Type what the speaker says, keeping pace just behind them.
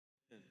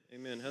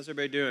Amen. How's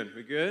everybody doing?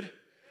 We good?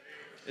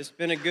 It's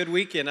been a good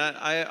weekend.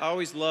 I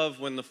always love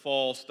when the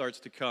fall starts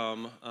to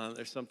come.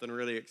 There's something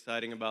really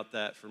exciting about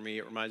that for me.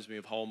 It reminds me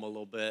of home a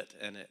little bit,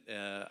 and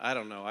I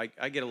don't know.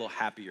 I get a little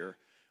happier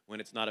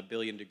when it's not a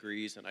billion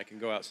degrees and I can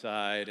go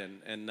outside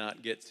and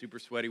not get super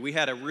sweaty. We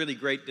had a really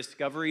great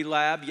discovery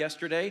lab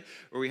yesterday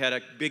where we had a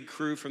big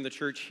crew from the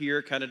church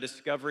here kind of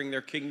discovering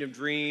their kingdom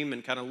dream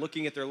and kind of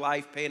looking at their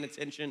life, paying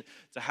attention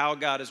to how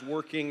God is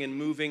working and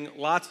moving.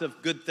 Lots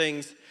of good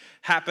things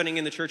happening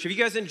in the church. Have you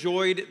guys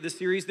enjoyed the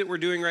series that we're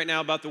doing right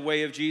now about the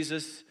way of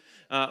Jesus?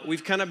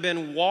 We've kind of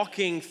been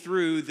walking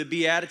through the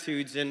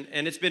Beatitudes, and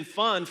it's been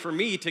fun for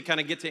me to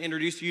kind of get to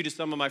introduce you to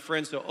some of my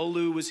friends. So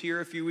Olu was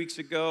here a few weeks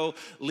ago.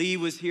 Lee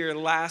was here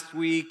last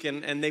week,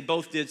 and they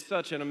both did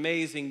such an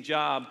amazing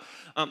job.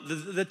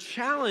 The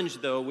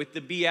challenge, though, with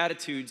the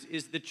Beatitudes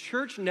is the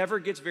church never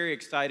gets very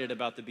excited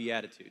about the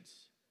Beatitudes.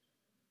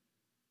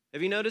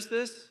 Have you noticed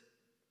this?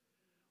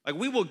 Like,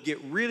 we will get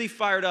really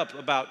fired up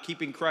about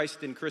keeping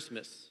Christ in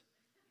Christmas.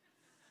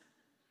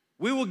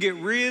 We will get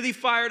really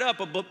fired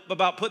up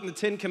about putting the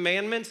 10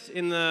 Commandments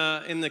in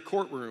the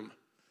courtroom.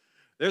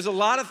 There's a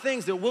lot of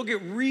things that we'll get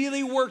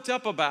really worked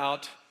up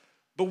about,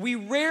 but we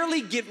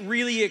rarely get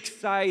really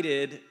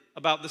excited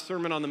about the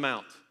Sermon on the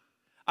Mount.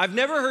 I've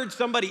never heard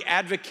somebody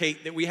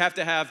advocate that we have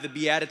to have the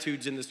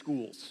Beatitudes in the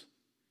schools.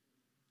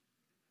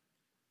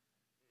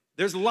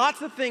 There's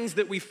lots of things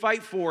that we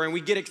fight for and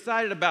we get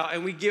excited about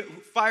and we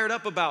get fired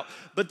up about,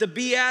 but the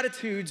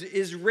Beatitudes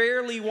is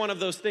rarely one of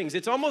those things.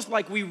 It's almost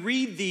like we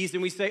read these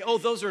and we say, oh,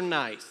 those are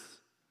nice.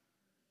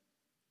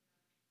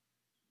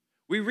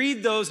 We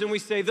read those and we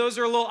say, those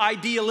are a little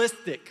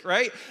idealistic,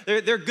 right?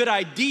 They're good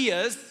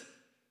ideas,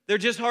 they're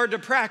just hard to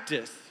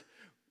practice.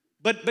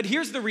 But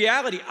here's the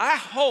reality. I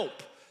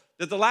hope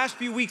that the last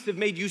few weeks have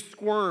made you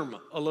squirm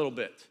a little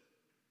bit.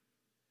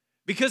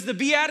 Because the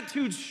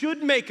Beatitudes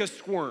should make us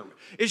squirm.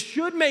 It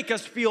should make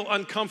us feel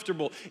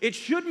uncomfortable. It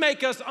should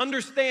make us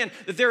understand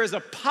that there is a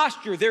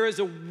posture, there is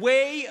a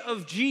way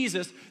of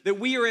Jesus that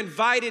we are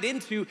invited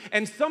into,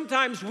 and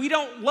sometimes we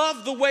don't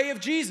love the way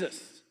of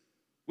Jesus.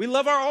 We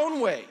love our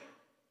own way.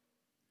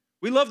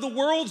 We love the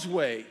world's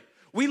way.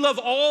 We love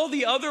all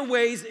the other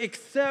ways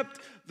except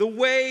the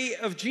way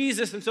of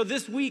Jesus. And so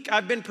this week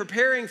I've been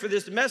preparing for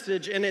this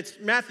message, and it's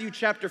Matthew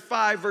chapter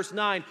 5, verse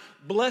 9.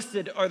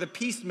 Blessed are the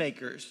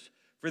peacemakers,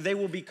 for they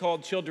will be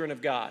called children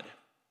of God.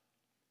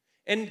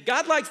 And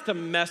God likes to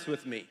mess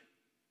with me.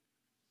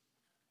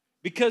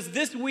 Because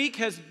this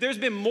week there's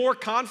been more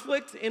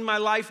conflict in my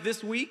life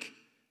this week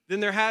than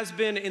there has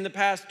been in the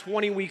past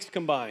 20 weeks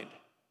combined.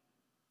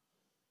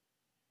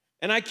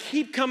 And I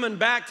keep coming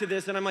back to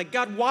this, and I'm like,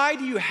 God, why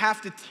do you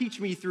have to teach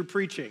me through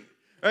preaching?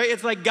 Right?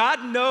 It's like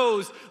God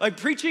knows, like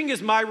preaching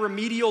is my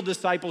remedial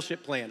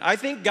discipleship plan. I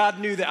think God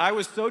knew that I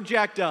was so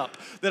jacked up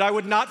that I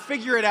would not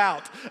figure it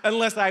out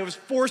unless I was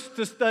forced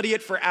to study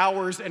it for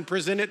hours and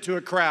present it to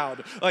a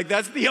crowd. Like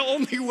that's the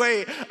only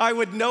way I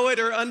would know it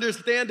or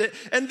understand it.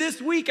 And this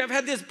week I've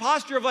had this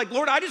posture of like,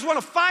 Lord, I just want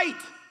to fight.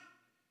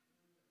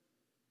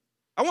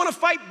 I want to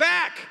fight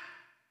back.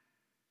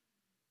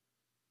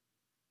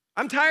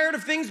 I'm tired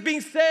of things being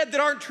said that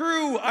aren't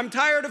true. I'm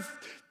tired of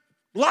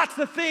lots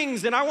of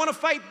things, and I want to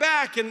fight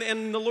back. And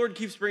the Lord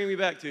keeps bringing me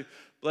back to,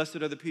 blessed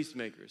are the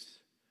peacemakers.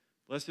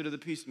 Blessed are the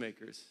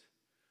peacemakers.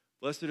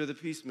 Blessed are the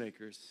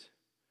peacemakers.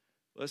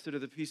 Blessed are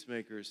the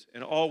peacemakers.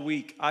 And all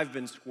week, I've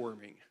been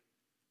squirming.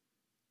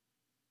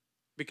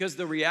 Because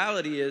the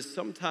reality is,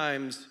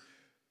 sometimes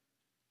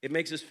it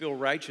makes us feel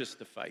righteous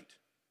to fight.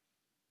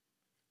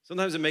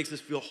 Sometimes it makes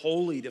us feel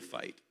holy to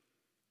fight.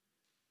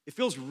 It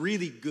feels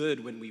really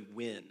good when we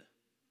win.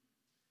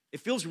 It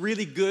feels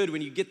really good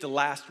when you get the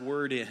last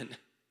word in.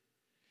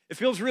 It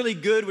feels really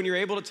good when you're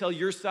able to tell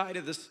your side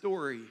of the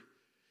story.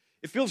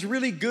 It feels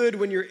really good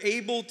when you're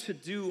able to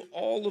do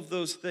all of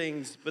those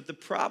things. But the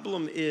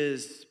problem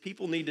is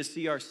people need to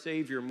see our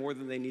Savior more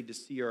than they need to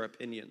see our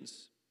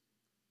opinions.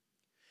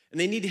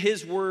 And they need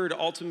His word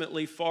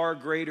ultimately far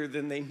greater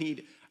than they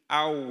need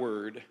our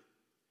word.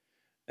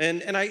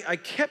 And I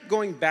kept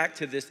going back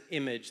to this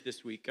image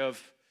this week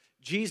of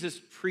Jesus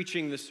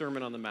preaching the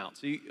Sermon on the Mount.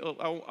 So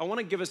I want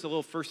to give us a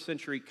little first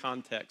century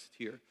context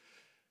here.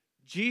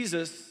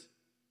 Jesus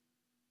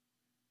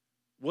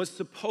was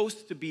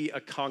supposed to be a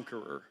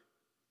conqueror.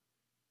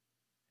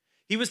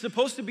 He was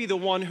supposed to be the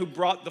one who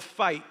brought the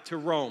fight to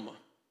Rome.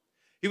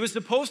 He was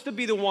supposed to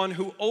be the one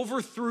who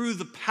overthrew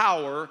the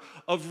power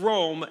of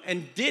Rome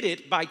and did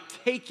it by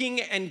taking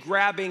and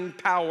grabbing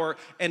power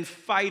and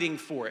fighting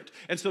for it.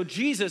 And so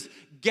Jesus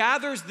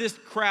gathers this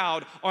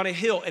crowd on a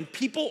hill, and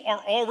people are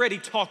already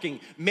talking.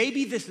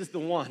 Maybe this is the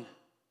one.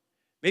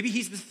 Maybe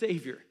he's the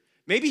Savior.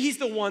 Maybe he's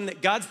the one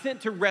that God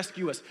sent to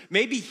rescue us.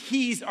 Maybe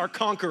he's our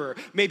conqueror.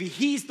 Maybe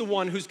he's the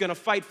one who's going to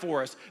fight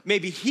for us.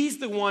 Maybe he's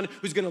the one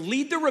who's going to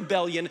lead the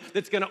rebellion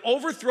that's going to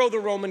overthrow the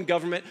Roman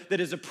government that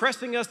is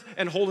oppressing us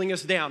and holding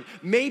us down.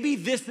 Maybe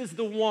this is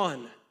the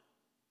one.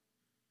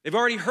 They've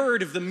already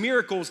heard of the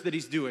miracles that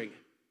he's doing.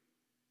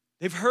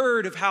 They've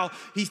heard of how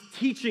he's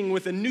teaching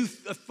with a new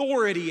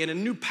authority and a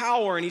new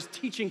power, and he's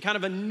teaching kind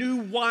of a new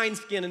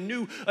wineskin,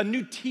 a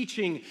new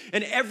teaching,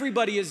 and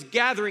everybody is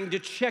gathering to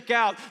check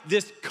out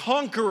this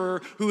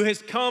conqueror who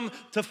has come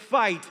to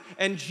fight.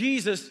 And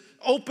Jesus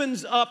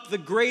opens up the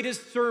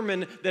greatest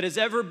sermon that has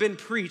ever been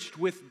preached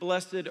with,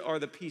 "Blessed are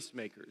the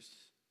peacemakers.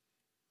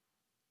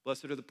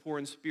 Blessed are the poor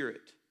in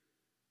spirit.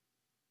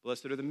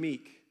 Blessed are the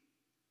meek.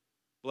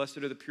 Blessed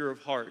are the pure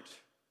of heart."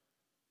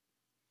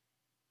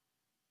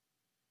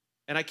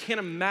 And I can't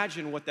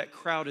imagine what that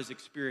crowd is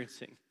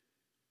experiencing,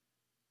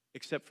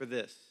 except for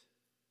this.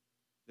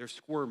 They're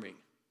squirming.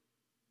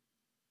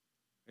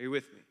 Are you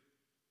with me?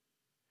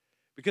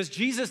 Because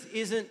Jesus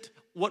isn't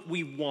what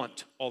we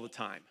want all the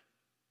time,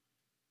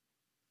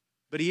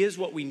 but he is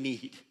what we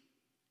need.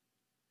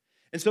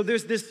 And so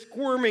there's this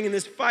squirming and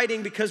this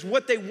fighting, because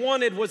what they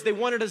wanted was they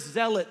wanted a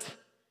zealot.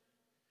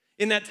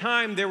 In that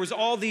time, there was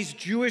all these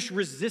Jewish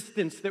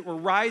resistance that were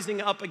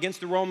rising up against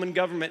the Roman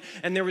government.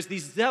 And there was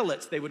these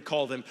zealots, they would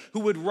call them,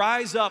 who would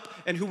rise up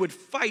and who would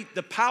fight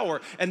the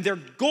power. And their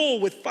goal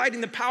with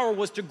fighting the power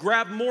was to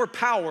grab more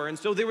power. And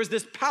so there was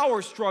this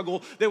power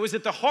struggle that was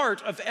at the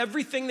heart of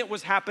everything that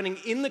was happening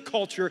in the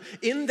culture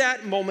in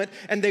that moment.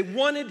 And they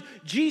wanted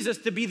Jesus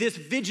to be this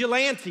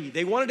vigilante.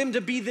 They wanted him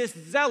to be this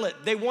zealot.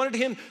 They wanted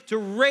him to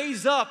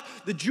raise up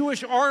the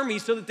Jewish army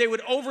so that they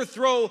would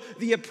overthrow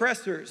the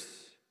oppressors.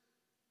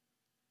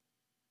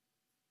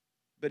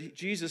 But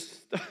Jesus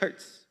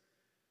starts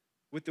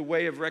with the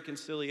way of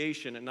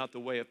reconciliation and not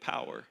the way of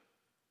power.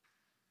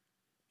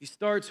 He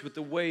starts with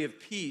the way of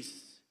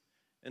peace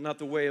and not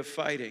the way of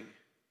fighting.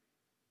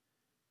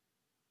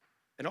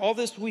 And all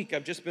this week,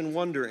 I've just been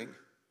wondering,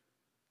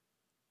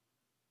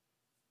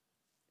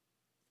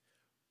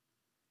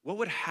 what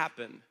would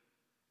happen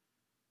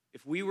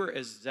if we were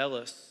as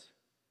zealous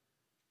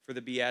for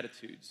the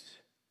Beatitudes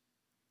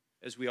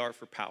as we are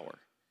for power?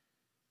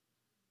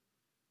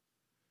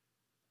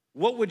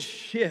 What would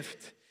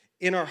shift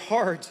in our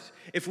hearts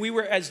if we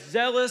were as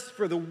zealous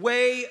for the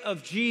way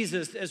of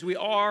Jesus as we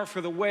are for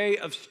the way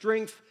of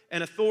strength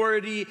and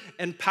authority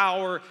and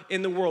power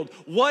in the world?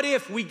 What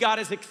if we got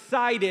as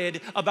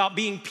excited about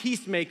being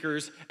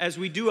peacemakers as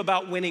we do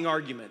about winning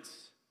arguments?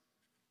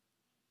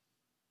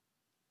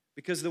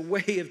 Because the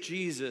way of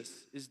Jesus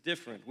is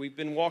different. We've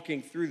been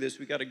walking through this.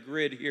 We got a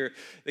grid here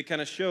that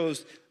kind of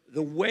shows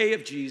the way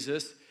of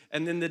Jesus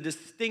and then the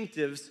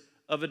distinctives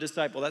of a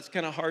disciple. That's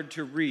kind of hard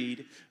to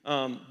read,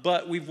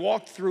 but we've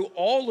walked through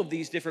all of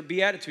these different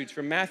Beatitudes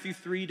from Matthew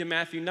 3 to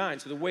Matthew 9.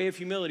 So the way of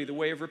humility, the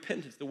way of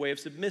repentance, the way of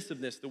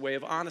submissiveness, the way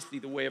of honesty,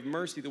 the way of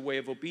mercy, the way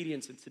of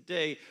obedience. And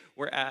today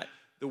we're at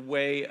the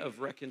way of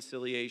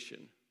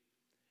reconciliation.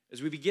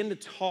 As we begin to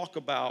talk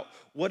about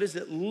what does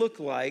it look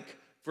like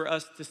for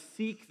us to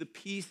seek the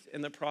peace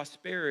and the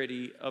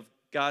prosperity of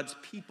God's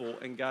people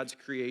and God's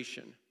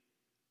creation.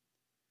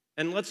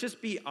 And let's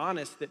just be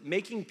honest that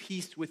making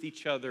peace with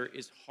each other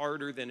is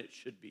harder than it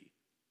should be.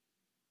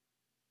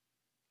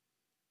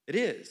 It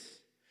is.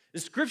 The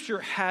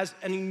scripture has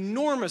an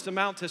enormous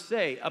amount to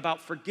say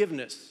about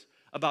forgiveness,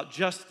 about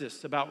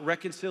justice, about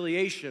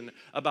reconciliation,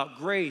 about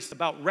grace,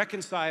 about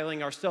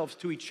reconciling ourselves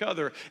to each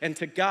other and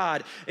to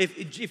God.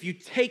 If you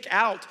take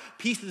out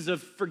pieces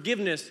of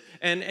forgiveness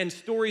and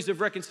stories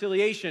of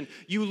reconciliation,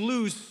 you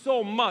lose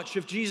so much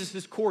of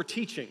Jesus' core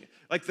teaching.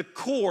 Like the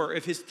core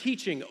of his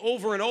teaching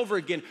over and over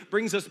again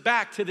brings us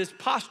back to this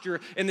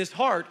posture and this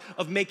heart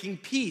of making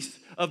peace,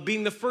 of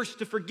being the first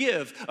to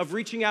forgive, of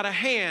reaching out a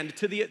hand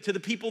to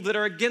the people that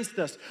are against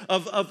us,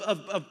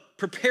 of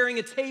preparing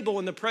a table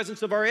in the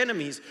presence of our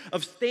enemies,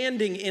 of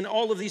standing in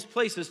all of these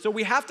places. So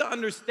we have to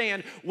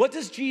understand, what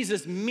does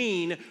Jesus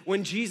mean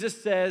when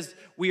Jesus says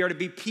we are to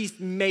be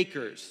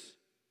peacemakers?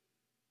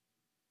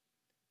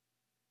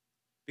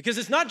 Because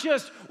it's not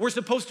just we're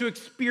supposed to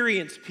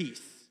experience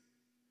peace.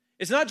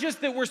 It's not just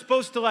that we're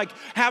supposed to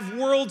have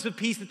worlds of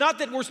peace. It's not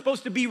that we're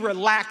supposed to be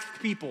relaxed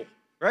people,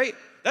 right?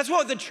 That's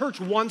what the church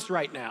wants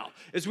right now,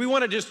 is we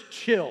want to just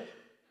chill.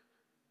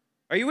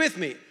 Are you with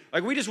me?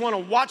 We just want to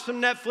watch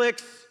some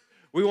Netflix.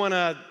 We want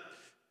to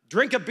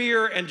drink a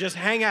beer and just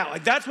hang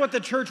out. That's what the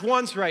church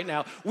wants right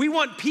now. We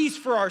want peace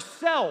for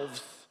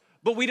ourselves,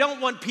 but we don't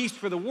want peace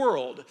for the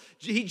world.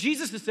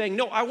 Jesus is saying,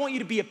 no, I want you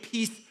to be a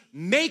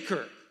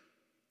peacemaker.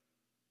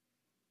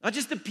 Not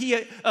just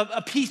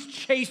a peace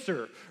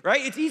chaser,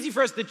 right? It's easy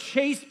for us to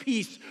chase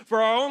peace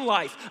for our own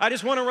life. I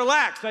just want to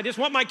relax. I just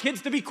want my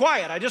kids to be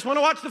quiet. I just want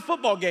to watch the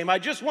football game. I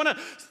just want to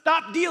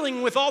stop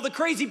dealing with all the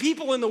crazy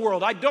people in the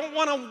world. I don't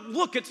want to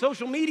look at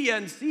social media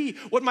and see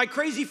what my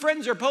crazy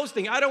friends are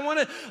posting. I don't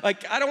want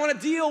to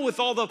deal with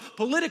all the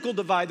political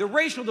divide, the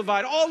racial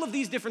divide, all of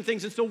these different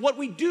things. And so what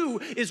we do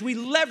is we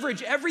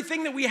leverage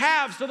everything that we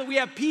have so that we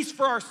have peace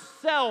for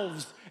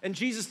ourselves. And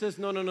Jesus says,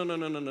 no.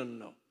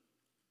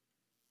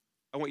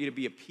 I want you to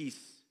be a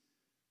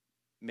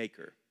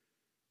peacemaker.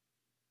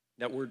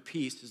 That word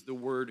peace is the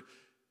word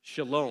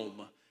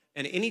shalom.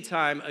 And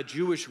anytime a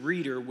Jewish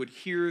reader would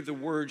hear the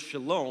word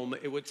shalom,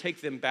 it would take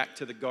them back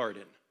to the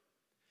garden.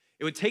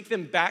 It would take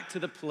them back to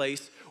the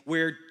place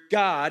where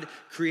God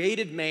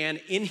created man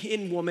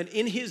in woman,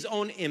 in his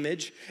own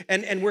image,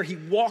 and where he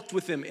walked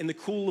with them in the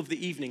cool of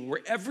the evening,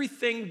 where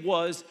everything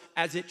was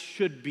as it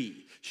should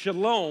be.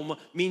 Shalom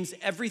means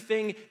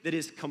everything that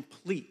is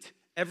complete,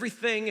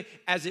 everything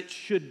as it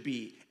should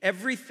be,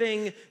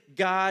 everything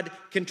God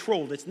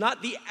controlled. It's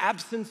not the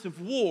absence of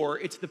war,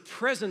 it's the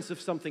presence of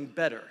something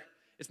better.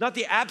 It's not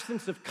the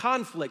absence of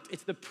conflict,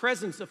 it's the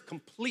presence of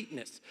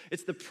completeness.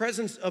 It's the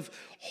presence of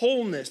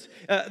wholeness.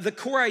 The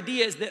core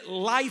idea is that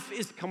life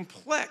is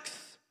complex.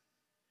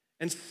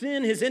 And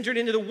sin has entered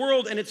into the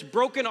world and it's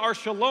broken our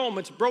shalom.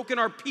 It's broken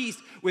our peace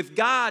with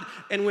God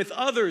and with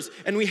others.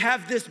 And we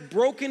have this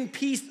broken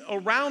peace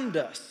around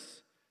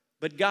us.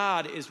 But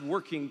God is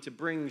working to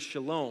bring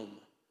shalom.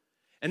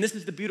 And this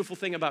is the beautiful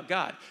thing about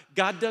God.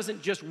 God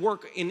doesn't just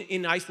work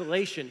in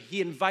isolation.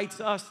 He invites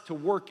us to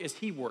work as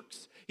he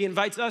works. He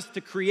invites us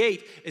to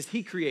create as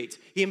he creates.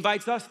 He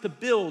invites us to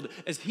build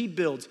as he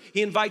builds.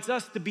 He invites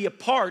us to be a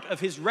part of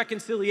his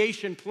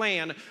reconciliation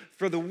plan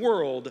for the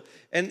world.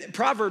 And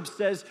Proverbs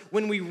says,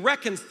 when we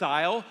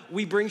reconcile,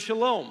 we bring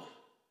shalom.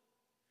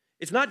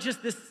 It's not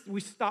just this,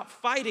 we stop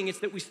fighting, it's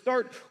that we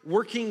start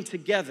working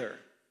together.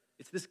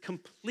 It's this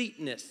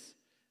completeness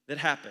that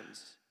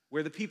happens,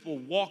 where the people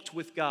walked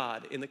with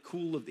God in the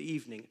cool of the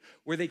evening,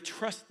 where they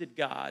trusted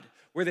God,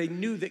 where they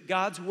knew that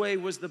God's way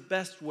was the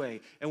best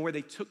way, and where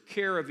they took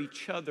care of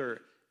each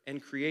other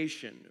and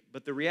creation.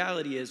 But the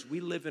reality is we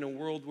live in a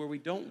world where we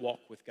don't walk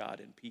with God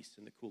in peace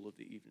in the cool of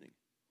the evening.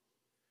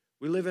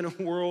 We live in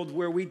a world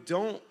where we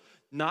don't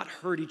not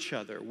hurt each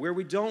other, where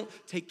we don't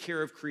take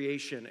care of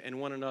creation and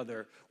one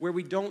another, where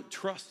we don't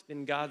trust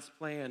in God's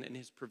plan and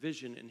his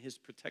provision and his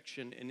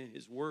protection and in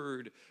his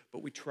word,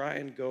 but we try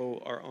and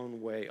go our own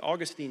way.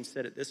 Augustine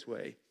said it this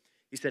way.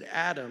 He said,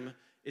 Adam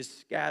is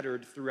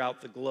scattered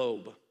throughout the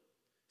globe.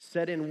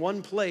 Set in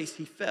one place,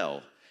 he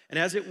fell. And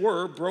as it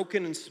were,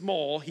 broken and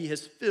small, he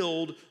has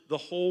filled the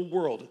whole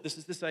world. This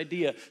is this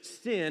idea.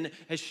 Sin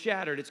has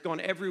shattered. It's gone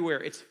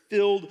everywhere. It's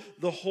filled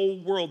the whole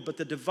world. But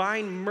the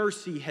divine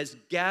mercy has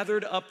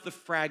gathered up the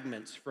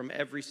fragments from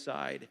every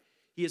side.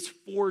 He has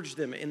forged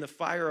them in the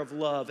fire of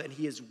love, and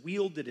he has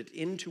wielded it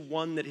into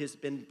one that has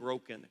been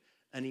broken.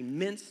 An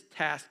immense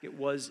task it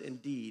was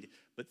indeed,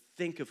 but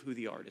think of who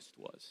the artist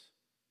was.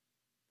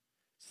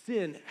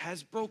 Sin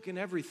has broken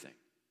everything.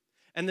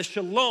 And the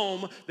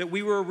shalom that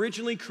we were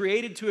originally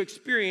created to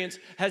experience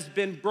has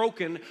been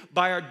broken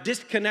by our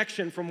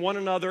disconnection from one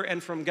another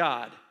and from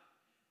God.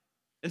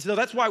 And so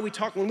that's why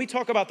when we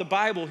talk about the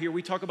Bible here,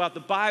 we talk about the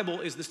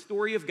Bible is the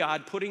story of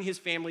God putting his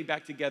family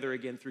back together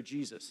again through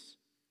Jesus.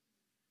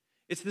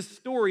 It's the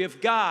story of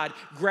God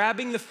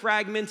grabbing the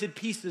fragmented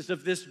pieces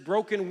of this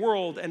broken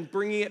world and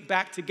bringing it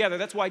back together.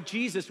 That's why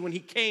Jesus, when he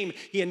came,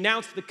 he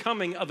announced the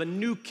coming of a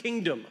new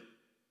kingdom.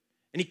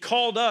 And he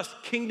called us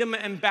kingdom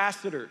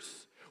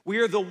ambassadors. We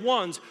are the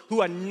ones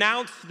who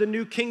announce the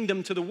new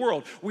kingdom to the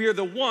world. We are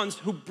the ones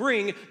who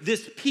bring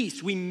this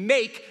peace. We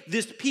make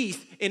this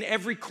peace in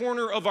every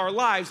corner of our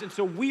lives. And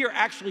so we are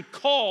actually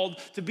called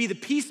to be the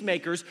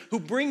peacemakers who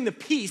bring the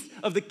peace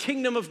of the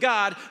kingdom of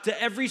God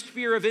to every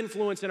sphere of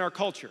influence in our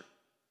culture.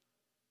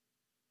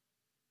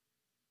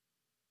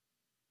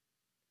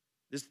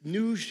 This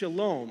new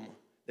shalom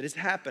that is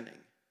happening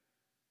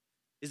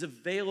is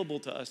available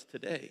to us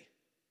today.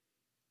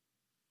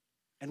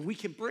 And we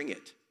can bring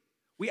it.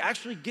 We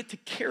actually get to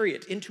carry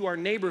it into our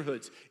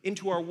neighborhoods,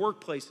 into our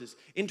workplaces,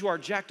 into our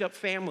jacked up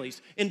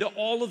families, into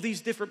all of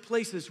these different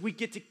places. We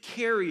get to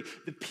carry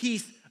the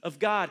peace of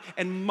God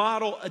and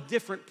model a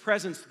different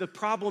presence. The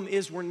problem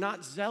is we're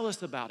not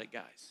zealous about it,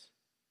 guys.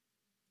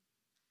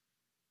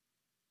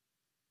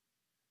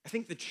 I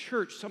think the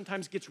church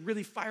sometimes gets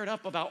really fired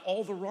up about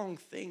all the wrong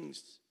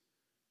things.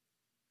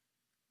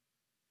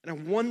 And I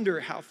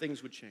wonder how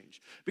things would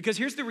change. Because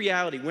here's the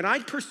reality. When I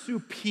pursue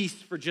peace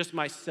for just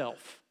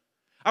myself,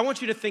 I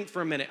want you to think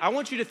for a minute. I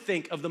want you to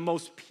think of the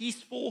most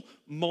peaceful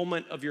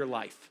moment of your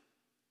life.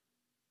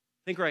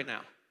 Think right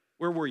now.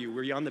 Where were you?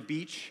 Were you on the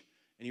beach?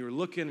 And you were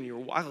looking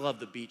and I love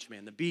the beach,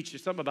 man. The beach,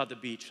 there's something about the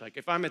beach. Like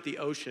if I'm at the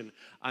ocean,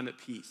 I'm at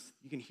peace.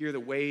 You can hear the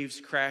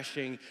waves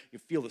crashing. You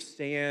feel the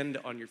sand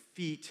on your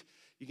feet.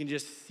 You can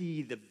just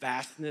see the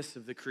vastness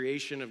of the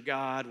creation of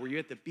God. Were you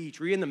at the beach?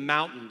 Were you in the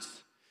mountains?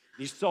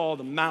 You saw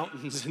the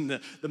mountains and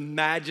the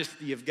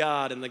majesty of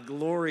God and the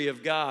glory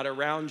of God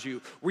around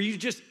you. Were you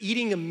just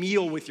eating a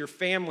meal with your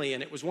family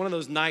and it was one of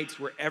those nights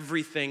where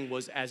everything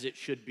was as it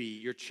should be?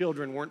 Your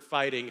children weren't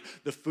fighting.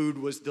 The food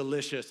was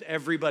delicious.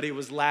 Everybody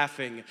was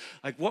laughing.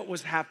 Like what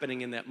was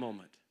happening in that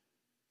moment?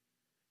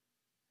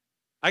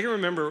 I can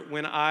remember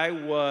when I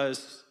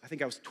was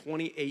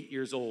 28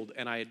 years old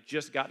and I had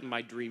just gotten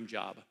my dream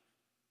job.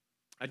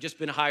 I'd just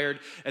been hired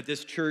at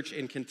this church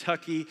in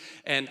Kentucky,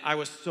 and I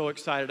was so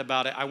excited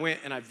about it. I went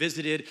and I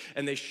visited,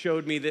 and they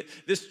showed me that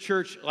this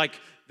church,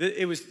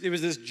 it was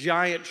this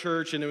giant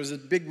church, and it was a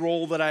big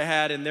role that I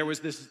had, and there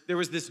was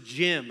this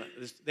gym.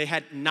 They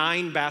had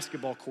 9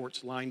 basketball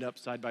courts lined up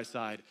side by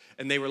side,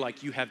 and they were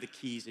like, you have the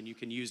keys, and you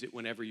can use it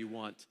whenever you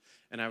want.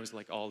 And I was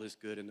like, all is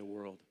good in the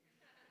world.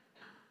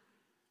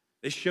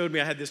 They showed me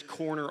I had this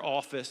corner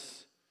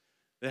office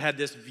that had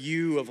this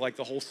view of like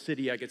the whole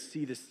city. I could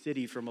see the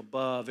city from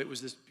above. It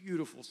was this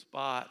beautiful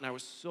spot, and I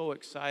was so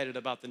excited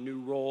about the new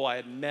role. I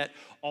had met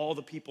all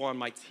the people on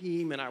my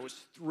team, and I was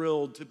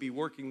thrilled to be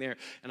working there.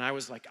 And I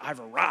was like,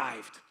 I've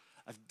arrived.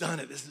 I've done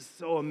it. This is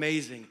so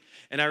amazing.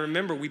 And I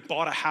remember we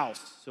bought a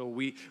house. So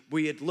we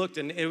had looked,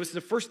 and it was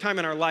the first time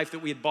in our life that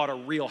we had bought a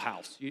real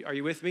house. Are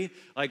you with me?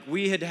 Like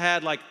we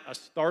had like a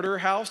starter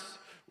house,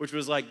 which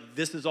was like,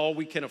 this is all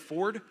we can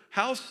afford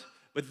house.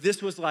 But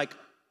this was like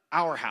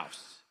our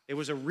house. It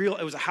was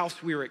a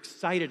house we were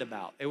excited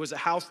about. It was a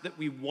house that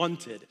we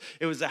wanted.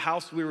 It was a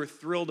house we were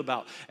thrilled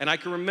about. And I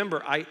can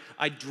remember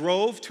I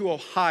drove to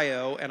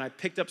Ohio and I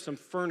picked up some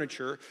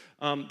furniture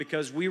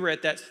because we were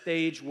at that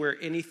stage where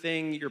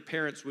anything your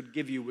parents would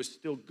give you was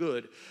still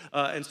good.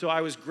 And so I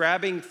was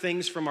grabbing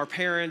things from our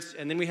parents,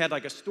 and then we had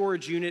like a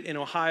storage unit in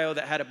Ohio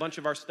that had a bunch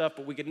of our stuff,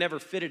 but we could never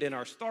fit it in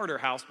our starter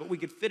house, but we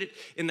could fit it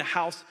in the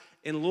house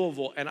in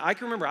Louisville. And I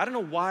can remember, I don't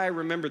know why I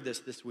remembered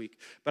this week,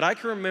 but I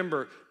can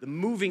remember the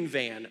moving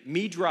van,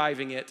 me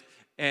driving it,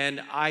 and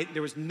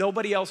there was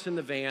nobody else in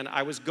the van.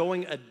 I was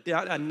going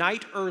a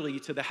night early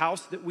to the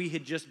house that we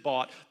had just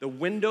bought. The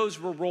windows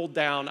were rolled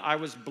down. I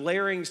was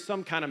blaring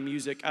some kind of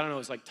music. I don't know, it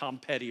was like Tom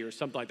Petty or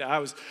something like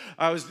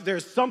that.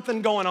 There's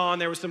something going on.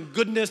 There was some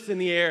goodness in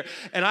the air,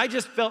 and I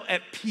just felt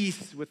at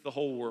peace with the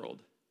whole world.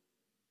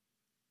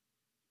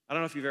 I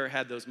don't know if you've ever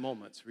had those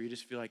moments where you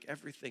just feel like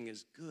everything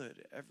is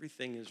good,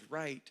 everything is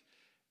right,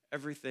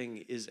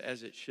 everything is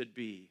as it should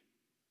be.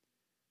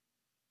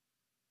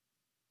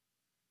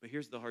 But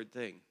here's the hard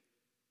thing.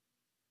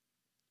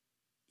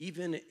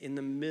 Even in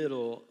the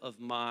middle of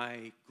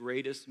my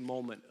greatest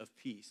moment of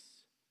peace,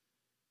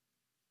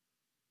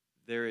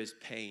 there is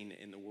pain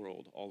in the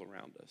world all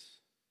around us.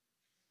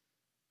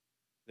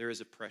 There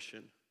is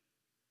oppression.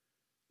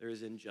 There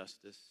is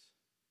injustice.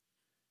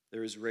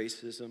 There is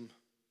racism.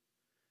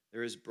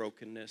 There is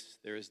brokenness,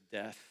 there is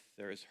death,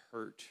 there is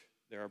hurt,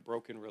 there are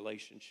broken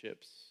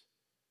relationships.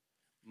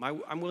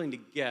 I'm willing to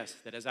guess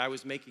that as I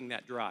was making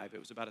that drive, it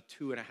was about a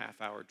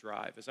 2.5-hour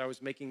drive. As I was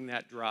making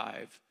that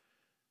drive,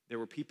 there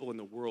were people in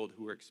the world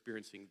who were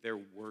experiencing their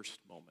worst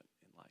moment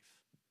in life.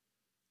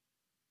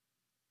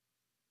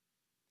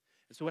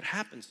 And so what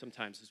happens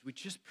sometimes is we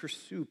just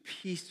pursue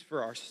peace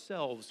for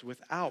ourselves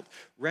without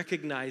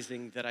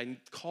recognizing that I'm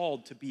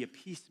called to be a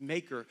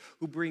peacemaker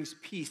who brings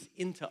peace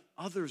into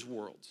others'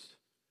 worlds.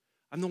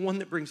 I'm the one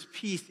that brings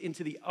peace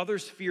into the other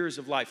spheres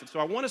of life. And so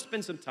I want to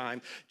spend some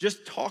time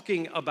just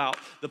talking about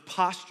the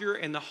posture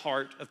and the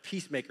heart of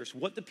peacemakers,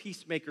 what the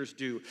peacemakers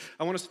do.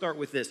 I want to start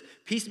with this.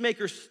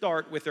 Peacemakers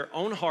start with their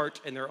own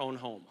heart and their own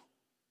home.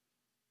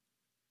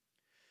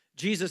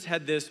 Jesus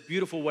had this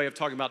beautiful way of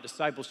talking about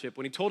discipleship.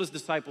 When he told his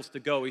disciples to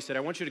go, he said,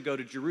 I want you to go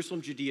to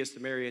Jerusalem, Judea,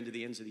 Samaria, and to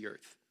the ends of the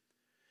earth.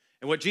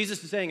 And what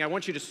Jesus is saying, I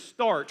want you to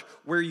start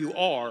where you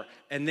are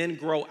and then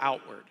grow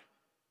outward.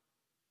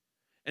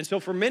 And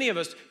so for many of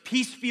us,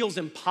 peace feels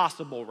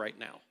impossible right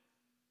now.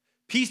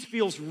 Peace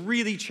feels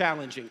really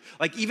challenging.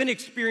 Like even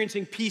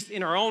experiencing peace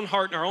in our own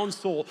heart and our own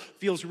soul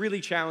feels really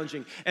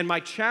challenging. And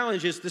my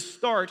challenge is to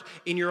start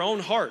in your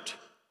own heart,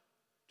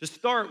 to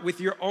start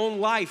with your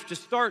own life, to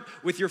start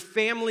with your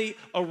family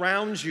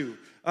around you.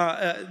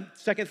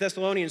 2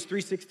 Thessalonians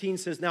 3:16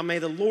 says, now may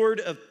the Lord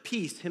of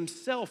peace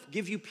himself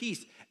give you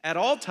peace at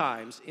all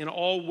times, in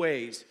all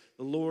ways.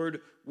 The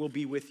Lord will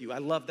be with you. I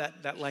love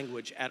that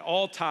language. At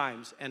all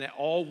times and at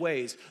all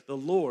ways, the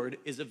Lord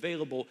is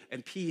available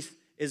and peace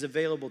is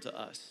available to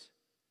us.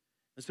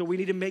 And so we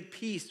need to make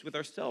peace with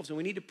ourselves and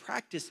we need to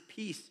practice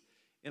peace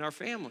in our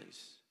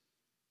families.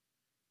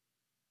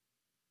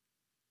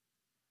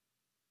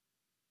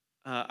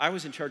 I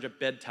was in charge of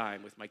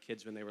bedtime with my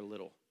kids when they were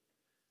little.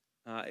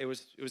 It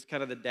was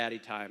kind of the daddy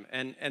time.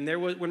 And there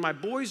was, when my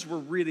boys were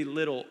really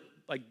little,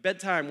 like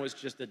bedtime was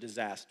just a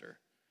disaster.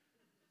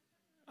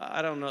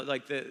 I don't know,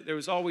 like there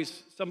was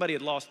always, somebody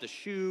had lost a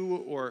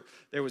shoe or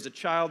there was a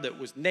child that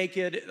was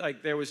naked.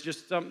 Like there was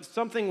just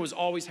something was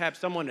always happening.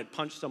 Someone had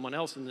punched someone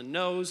else in the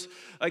nose.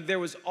 Like there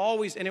was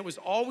always, and it was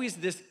always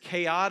this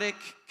chaotic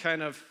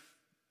kind of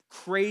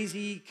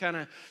crazy kind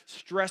of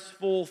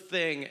stressful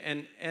thing.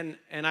 And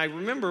I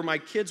remember my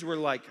kids were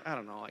like, I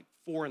don't know, like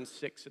 4 and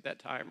 6 at that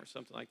time or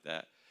something like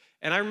that.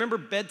 And I remember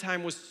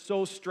bedtime was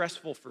so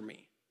stressful for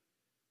me.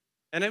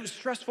 And it was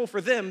stressful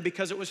for them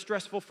because it was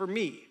stressful for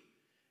me.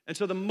 And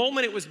so the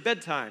moment it was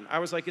bedtime, I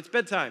was like, it's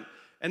bedtime.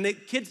 And the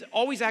kids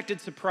always acted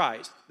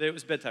surprised that it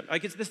was bedtime.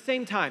 Like it's the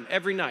same time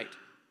every night.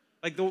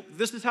 Like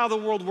this is how the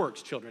world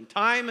works, children.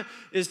 Time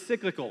is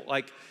cyclical.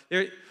 Like,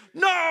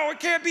 no, it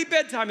can't be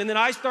bedtime. And then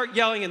I start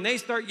yelling and they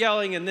start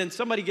yelling and then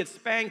somebody gets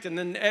spanked and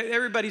then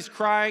everybody's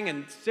crying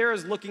and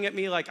Sarah's looking at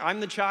me like I'm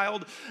the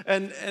child.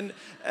 And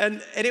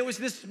it was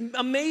this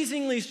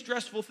amazingly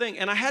stressful thing.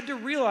 And I had to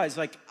realize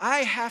like I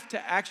have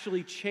to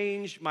actually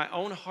change my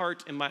own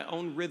heart and my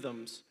own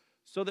rhythms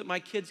so that my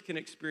kids can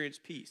experience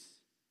peace.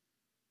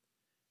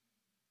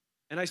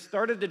 And I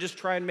started to just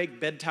try and make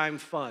bedtime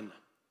fun.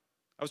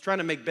 I was trying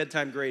to make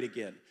bedtime great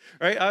again,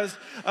 right? I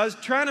was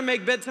trying to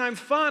make bedtime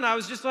fun. I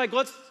was just like,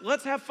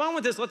 let's have fun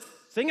with this. Let's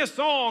sing a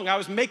song.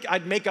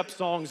 I'd make up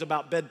songs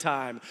about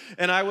bedtime.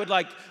 And I would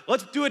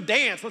let's do a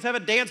dance. Let's have a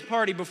dance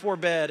party before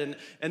bed.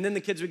 And then the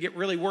kids would get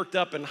really worked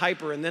up and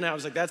hyper. And then I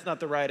was like, that's not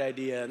the right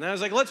idea. And then I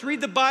was like, let's read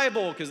the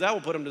Bible because that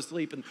will put them to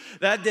sleep. And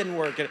that didn't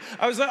work. And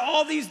I was like,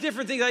 all these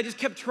different things. I just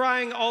kept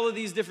trying all of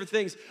these different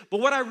things.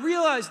 But what I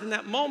realized in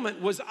that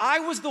moment was I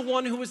was the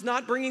one who was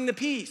not bringing the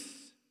peace.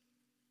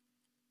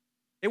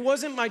 It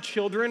wasn't my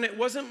children, it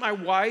wasn't my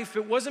wife,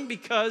 it wasn't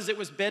because it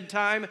was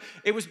bedtime,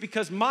 it was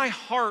because my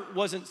heart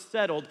wasn't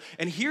settled.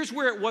 And here's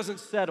where it wasn't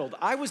settled.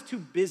 I was too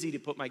busy to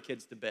put my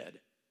kids to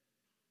bed.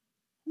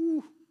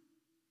 Whew.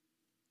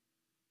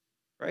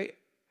 Right?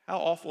 How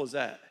awful is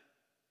that?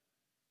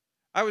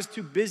 I was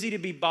too busy to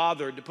be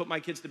bothered to put my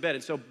kids to bed.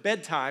 And so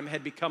bedtime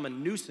had become a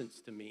nuisance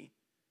to me,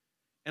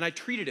 and I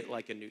treated it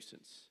like a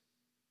nuisance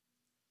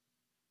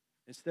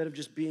instead of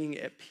just being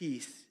at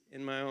peace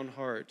in my own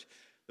heart.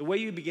 The way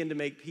you begin to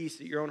make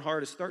peace at your own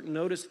heart is start to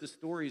notice the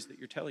stories that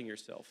you're telling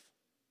yourself.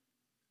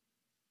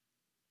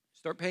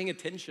 Start paying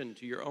attention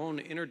to your own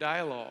inner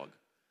dialogue.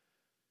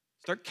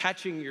 Start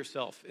catching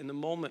yourself in the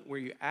moment where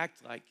you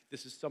act like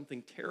this is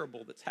something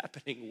terrible that's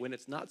happening when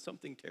it's not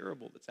something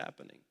terrible that's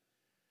happening.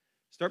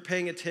 Start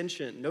paying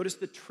attention. Notice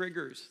the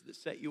triggers that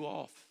set you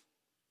off.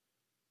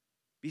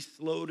 Be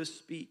slow to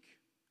speak.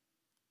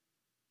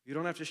 You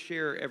don't have to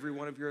share every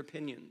one of your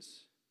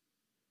opinions.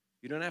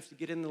 You don't have to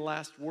get in the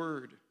last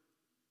word.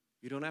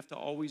 You don't have to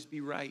always be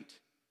right.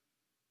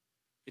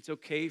 It's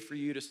okay for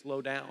you to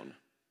slow down.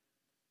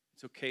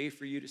 It's okay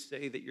for you to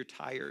say that you're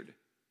tired.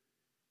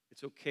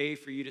 It's okay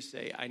for you to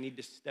say, I need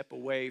to step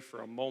away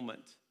for a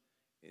moment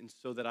and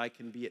so that I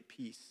can be at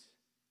peace.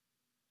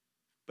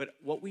 But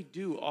what we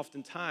do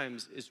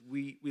oftentimes is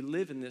we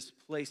live in this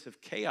place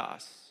of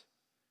chaos,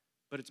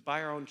 but it's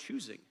by our own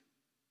choosing.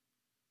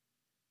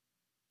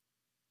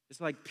 It's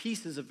like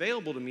peace is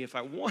available to me if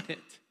I want it.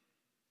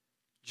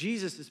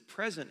 Jesus is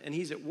present and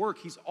he's at work.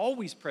 He's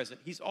always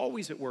present. He's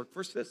always at work.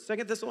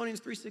 2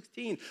 Thessalonians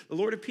 3:16, the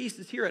Lord of peace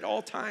is here at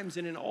all times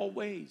and in all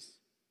ways.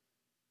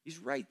 He's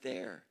right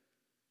there.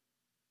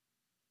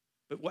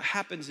 But what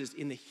happens is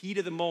in the heat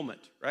of the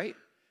moment, right?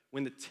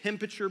 When the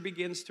temperature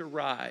begins to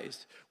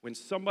rise, when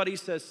somebody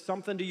says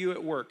something to you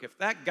at work, if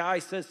that guy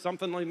says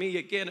something like me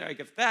again,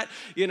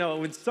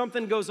 when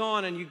something goes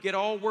on and you get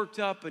all worked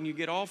up and you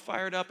get all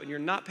fired up and you're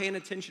not paying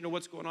attention to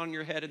what's going on in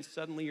your head and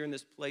suddenly you're in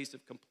this place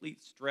of complete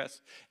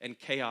stress and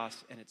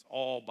chaos and it's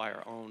all by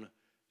our own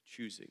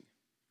choosing.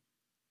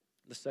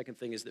 The second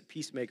thing is that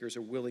peacemakers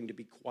are willing to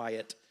be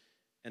quiet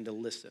and to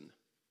listen.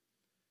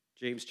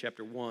 James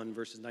chapter 1,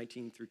 verses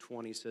 19 through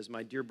 20 says,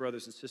 my dear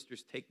brothers and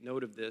sisters, take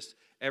note of this.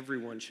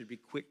 Everyone should be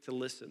quick to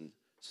listen,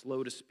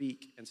 slow to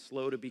speak, and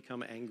slow to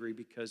become angry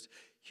because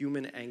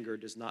human anger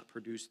does not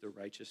produce the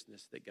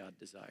righteousness that God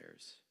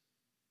desires.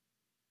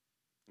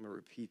 I'm going to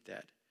repeat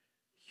that.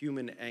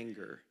 Human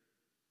anger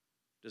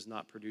does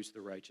not produce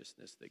the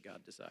righteousness that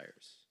God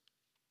desires.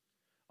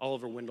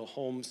 Oliver Wendell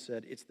Holmes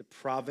said, it's the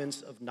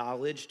province of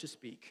knowledge to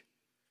speak,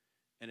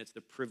 and it's the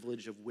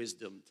privilege of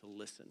wisdom to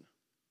listen.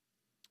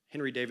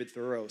 Henry David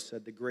Thoreau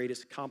said, the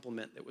greatest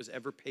compliment that was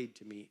ever paid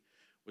to me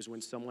was when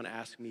someone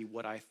asked me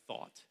what I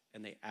thought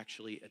and they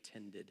actually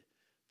attended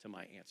to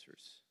my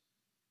answers.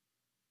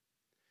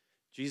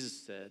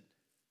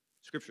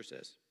 Scripture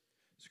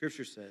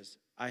says,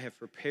 I have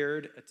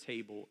prepared a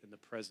table in the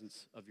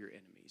presence of your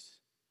enemies.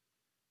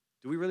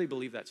 Do we really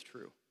believe that's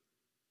true?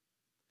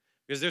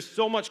 Because there's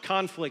so much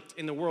conflict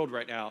in the world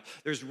right now.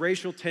 There's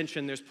racial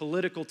tension, there's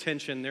political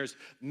tension, there's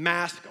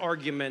mask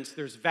arguments,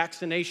 there's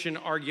vaccination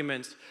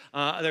arguments.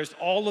 There's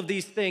all of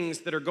these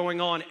things that are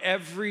going on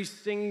every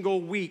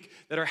single week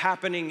that are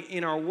happening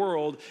in our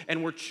world,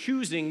 and we're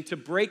choosing to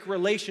break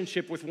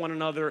relationship with one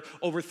another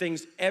over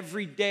things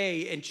every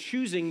day and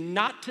choosing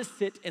not to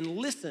sit and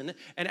listen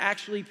and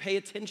actually pay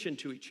attention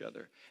to each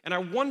other. And I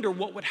wonder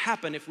what would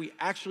happen if we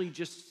actually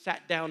just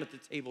sat down at the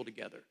table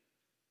together.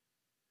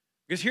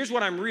 Because here's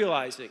what I'm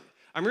realizing.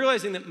 I'm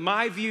realizing that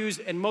my views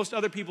and most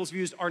other people's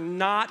views are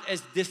not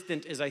as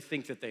distant as I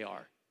think that they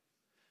are.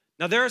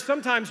 Now, there are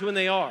some times when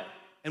they are,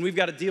 and we've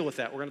got to deal with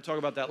that. We're going to talk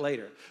about that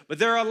later. But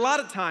there are a lot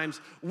of times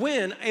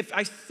when, if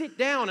I sit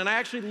down and I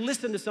actually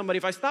listen to somebody,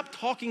 if I stop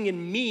talking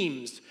in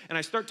memes and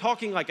I start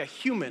talking like a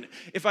human,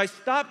 if I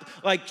stop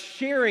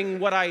sharing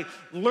what I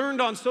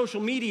learned on social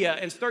media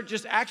and start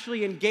just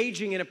actually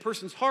engaging in a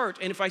person's heart,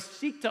 and if I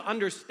seek to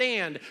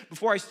understand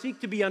before I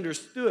seek to be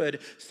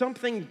understood,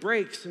 something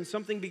breaks and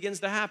something begins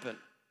to happen.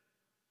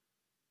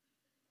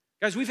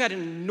 Guys, we've had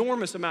an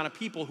enormous amount of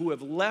people who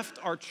have left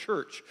our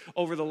church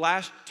over the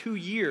last 2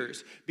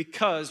 years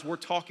because we're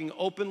talking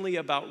openly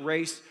about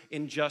race,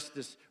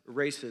 injustice,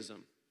 racism.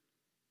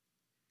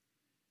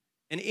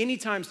 And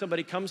anytime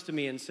somebody comes to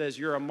me and says,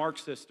 you're a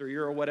Marxist or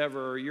you're a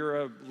whatever, or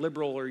you're a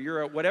liberal or you're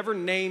a whatever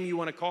name you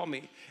want to call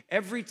me,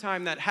 every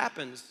time that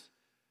happens,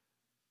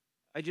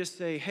 I just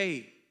say,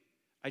 hey,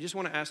 I just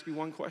want to ask you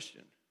one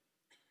question.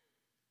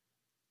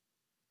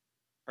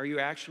 Are you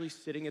actually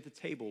sitting at the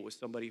table with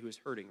somebody who is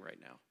hurting right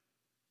now?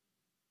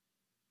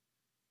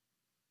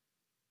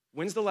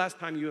 When's the last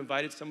time you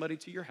invited somebody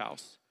to your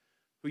house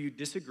who you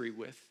disagree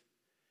with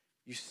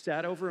You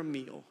sat over a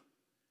meal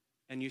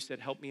and you said,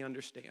 help me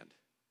understand.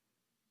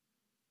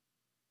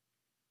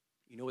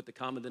 You know what the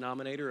common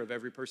denominator of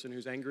every person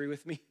who's angry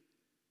with me?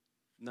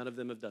 None of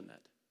them have done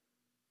that.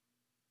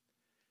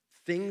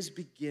 Things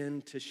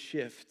begin to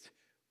shift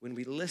when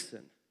we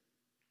listen.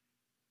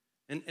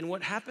 And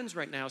what happens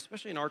right now,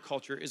 especially in our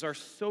culture, is our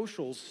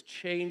socials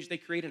change. They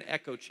create an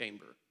echo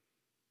chamber,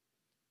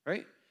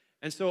 right?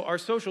 And so our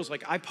socials,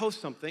 like I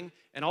post something,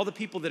 and all the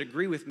people that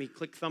agree with me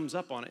click thumbs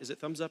up on it. Is it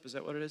thumbs up? Is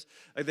that what it is?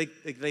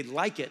 They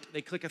like it.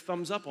 They click a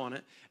thumbs up on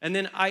it. And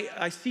then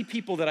I see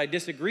people that I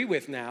disagree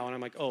with now, and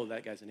I'm like, oh,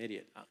 that guy's an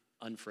idiot.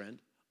 Unfriend,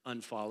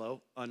 unfollow,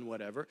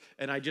 unwhatever.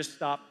 And I just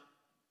stop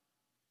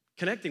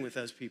connecting with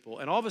those people.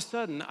 And all of a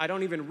sudden, I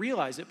don't even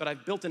realize it, but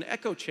I've built an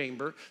echo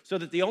chamber so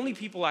that the only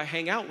people I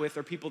hang out with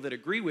are people that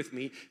agree with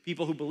me,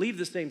 people who believe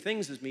the same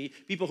things as me,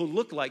 people who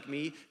look like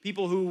me,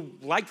 people who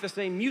like the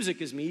same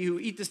music as me, who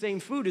eat the same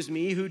food as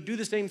me, who do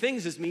the same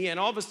things as me. And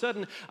all of a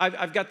sudden,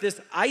 I've got this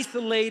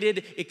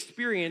isolated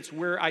experience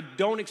where I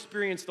don't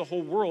experience the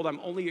whole world. I'm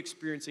only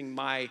experiencing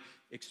my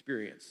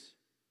experience.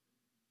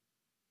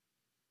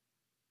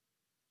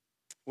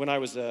 When I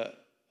was a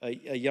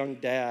young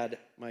dad,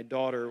 my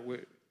daughter,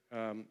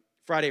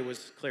 Friday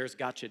was Claire's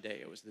gotcha day.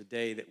 It was the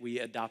day that we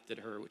adopted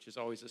her, which is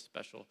always a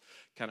special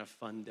kind of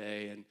fun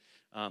day.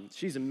 And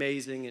she's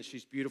amazing and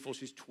she's beautiful.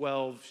 She's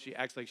 12. She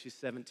acts like she's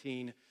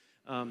 17.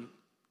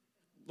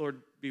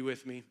 Lord be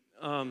with me.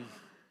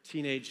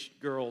 Teenage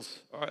girls,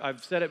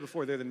 I've said it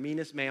before, they're the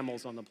meanest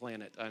mammals on the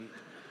planet.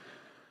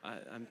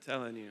 I'm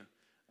telling you.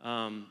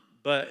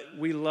 But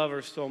we love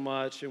her so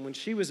much. And when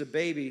she was a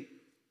baby,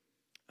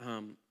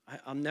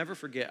 I'll never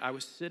forget, I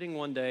was sitting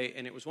one day,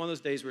 and it was one of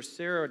those days where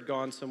Sarah had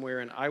gone somewhere,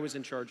 and I was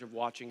in charge of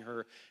watching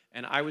her,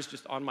 and I was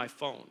just on my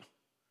phone.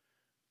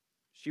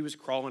 She was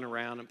crawling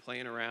around and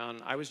playing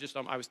around. I was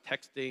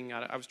texting.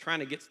 I was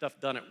trying to get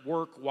stuff done at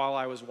work while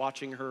I was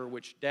watching her,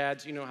 which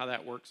dads, you know how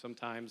that works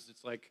sometimes.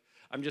 It's like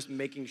I'm just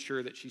making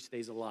sure that she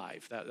stays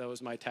alive. That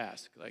was my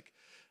task. Like,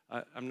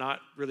 I'm not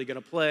really going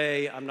to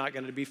play. I'm not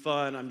going to be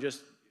fun. I'm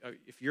just,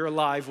 if you're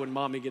alive when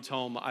mommy gets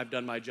home, I've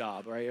done my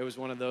job, right? It was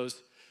one of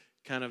those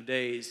kind of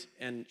days,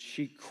 and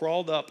she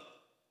crawled up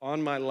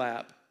on my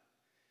lap,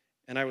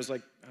 and I was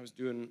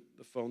doing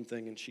the phone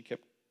thing, and she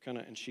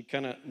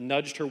kind of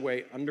nudged her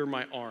way under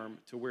my arm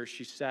to where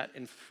she sat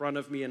in front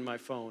of me and my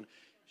phone.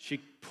 She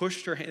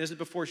pushed her hand, this is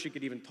before she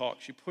could even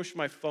talk, she pushed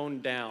my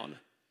phone down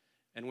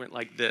and went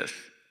like this.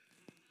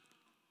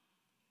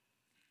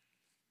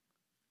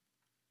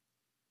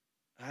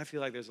 I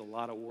feel like there's a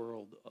lot of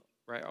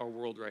our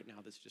world right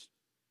now that's just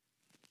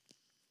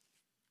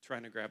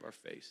trying to grab our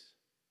face.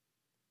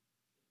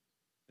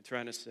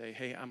 Trying to say,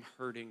 hey, I'm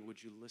hurting,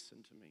 would you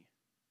listen to me?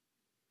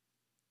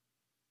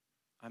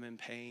 I'm in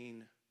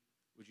pain,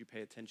 would you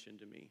pay attention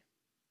to me?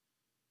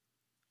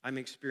 I'm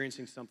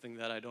experiencing something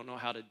that I don't know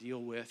how to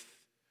deal with,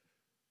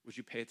 would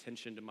you pay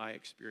attention to my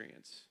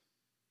experience?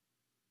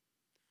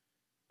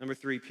 Number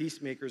 3,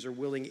 peacemakers are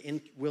willing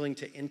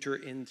to enter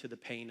into the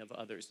pain of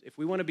others. If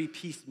we want to be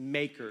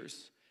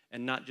peacemakers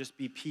and not just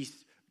be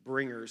peace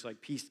bringers,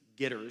 like peace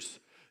getters,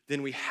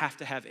 then we have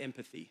to have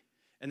empathy.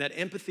 And that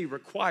empathy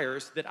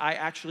requires that I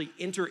actually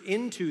enter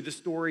into the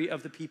story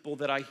of the people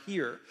that I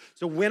hear.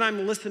 So when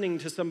I'm listening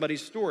to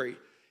somebody's story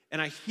and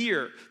I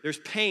hear there's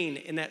pain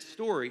in that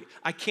story,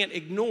 I can't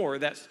ignore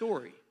that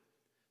story.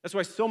 That's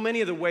why so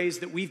many of the ways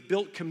that we've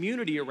built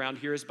community around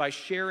here is by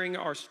sharing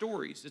our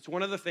stories. It's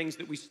one of the things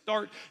that we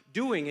start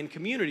doing in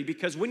community,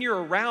 because when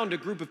you're around a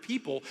group of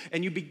people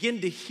and you begin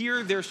to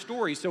hear their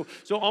stories, so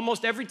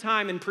almost every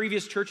time in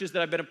previous churches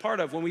that I've been a part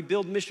of, when we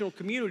build missional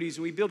communities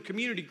and we build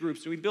community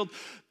groups and we build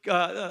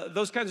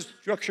those kinds of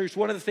structures,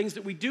 one of the things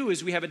that we do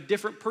is we have a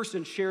different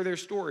person share their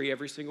story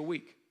every single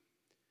week.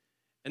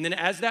 And then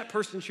as that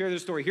person shares their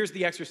story, here's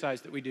the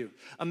exercise that we do.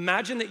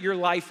 Imagine that your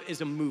life is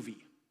a movie.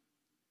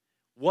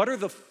 What are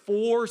the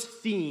 4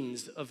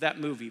 scenes of that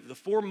movie, the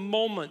 4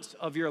 moments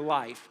of your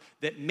life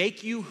that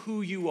make you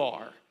who you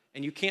are?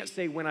 And you can't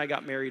say when I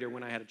got married or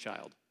when I had a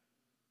child.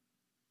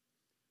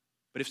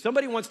 But if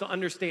somebody wants to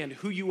understand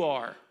who you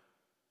are,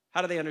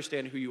 how do they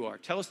understand who you are?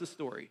 Tell us the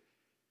story.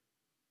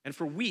 And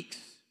for weeks,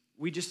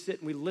 we just sit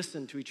and we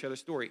listen to each other's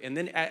story. And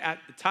then at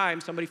the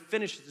time, somebody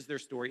finishes their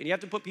story. And you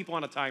have to put people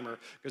on a timer,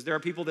 because there are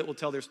people that will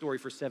tell their story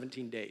for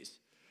 17 days.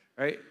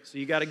 Right? So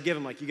you got to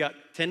give them, you got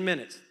 10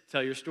 minutes to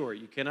tell your story.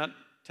 You cannot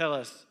tell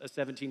us a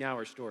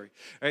 17-hour story.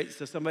 Right?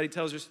 So somebody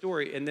tells their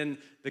story, and then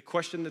the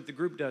question that the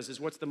group does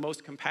is, what's the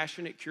most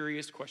compassionate,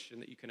 curious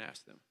question that you can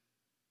ask them?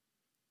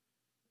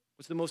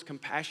 What's the most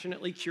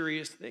compassionately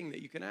curious thing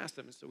that you can ask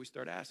them? And so we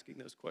start asking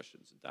those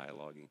questions and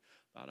dialoguing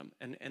about them.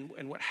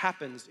 And what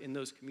happens in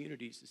those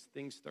communities is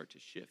things start to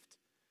shift,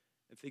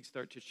 and things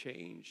start to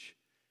change,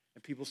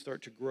 and people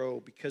start to grow,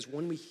 because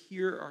when we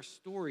hear our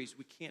stories,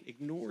 we can't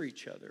ignore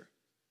each other.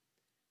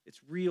 It's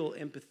real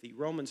empathy.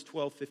 Romans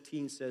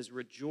 12:15 says,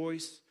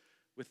 rejoice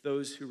with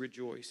those who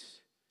rejoice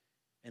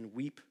and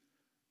weep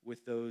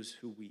with those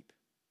who weep.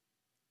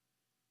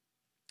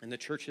 And the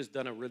church has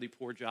done a really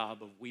poor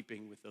job of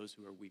weeping with those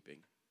who are weeping.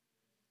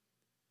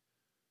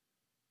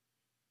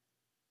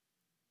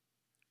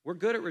 We're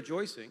good at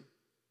rejoicing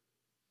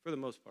for the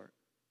most part.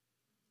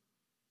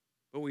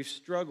 But we've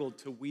struggled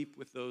to weep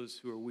with those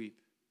who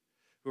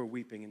are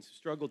weeping and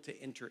struggled to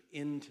enter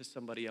into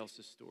somebody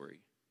else's story.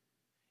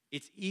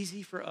 It's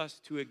easy for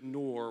us to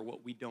ignore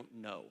what we don't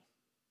know.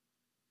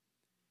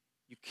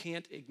 You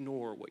can't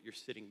ignore what you're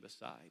sitting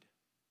beside.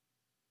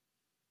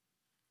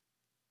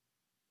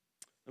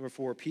 Number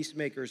 4,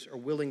 peacemakers are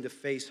willing to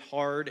face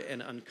hard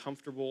and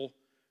uncomfortable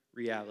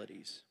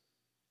realities.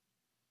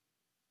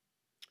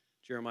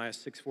 Jeremiah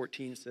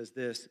 6:14 says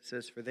this. It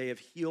says, "For they have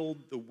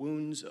healed the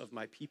wounds of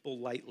my people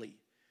lightly,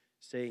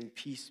 saying,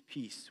 'Peace,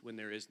 peace,' when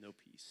there is no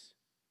peace."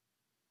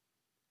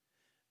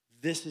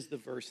 This is the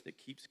verse that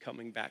keeps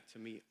coming back to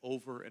me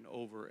over and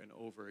over and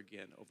over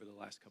again over the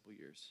last couple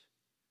years.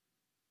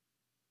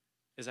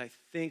 As I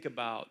think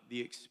about the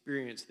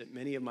experience that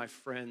many of my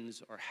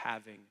friends are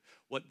having,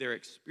 what they're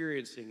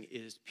experiencing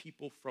is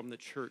people from the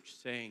church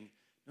saying,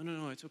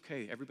 no, it's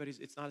okay.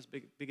 It's not as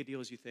big a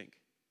deal as you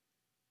think.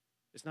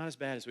 It's not as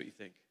bad as what you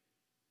think.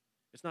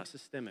 It's not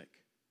systemic.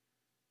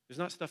 There's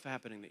not stuff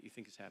happening that you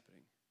think is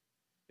happening.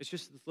 It's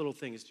just this little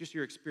thing. It's just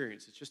your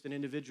experience. It's just an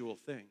individual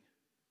thing.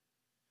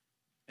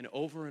 And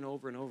over and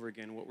over and over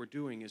again, what we're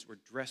doing is we're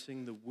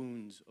dressing the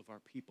wounds of our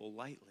people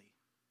lightly.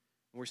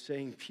 And we're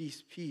saying,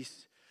 peace,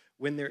 peace,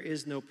 when there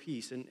is no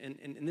peace.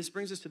 And this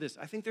brings us to this.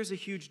 I think there's a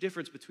huge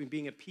difference between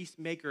being a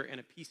peacemaker and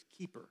a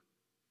peacekeeper.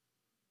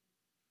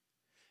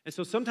 And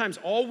so sometimes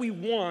all we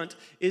want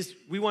is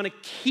we want to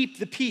keep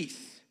the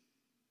peace.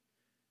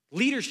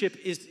 Leadership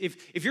is,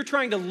 if you're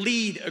trying to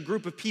lead a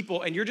group of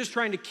people and you're just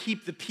trying to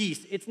keep the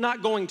peace, it's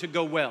not going to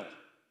go well.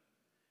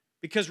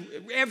 Because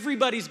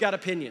everybody's got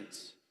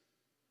opinions.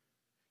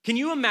 Can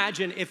you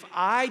imagine if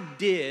I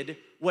did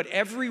what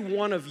every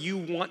one of you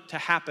want to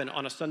happen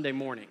on a Sunday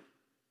morning?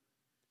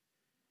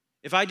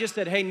 If I just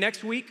said, hey,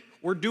 next week,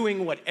 we're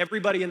doing what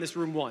everybody in this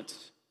room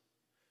wants.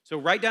 So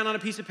write down on a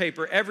piece of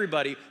paper,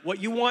 everybody, what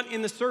you want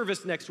in the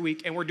service next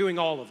week, and we're doing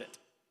all of it.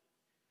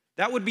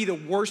 That would be the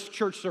worst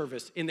church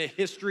service in the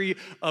history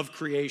of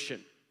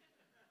creation.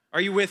 Are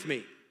you with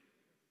me?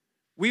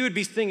 We would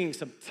be singing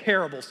some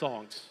terrible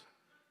songs,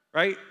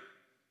 right?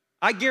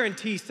 I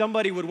guarantee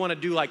somebody would want to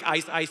do like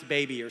Ice Ice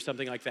Baby or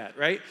something like that,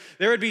 right?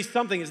 There would be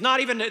something.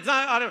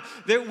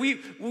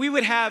 We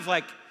would have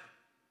like,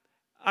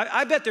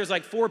 I bet there's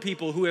like 4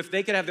 people who, if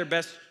they could have their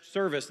best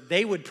service,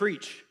 they would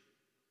preach.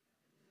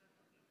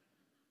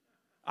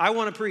 I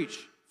want to preach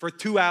for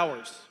 2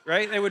 hours,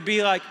 right? They would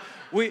be like,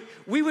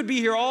 we would be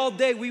here all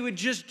day. We would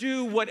just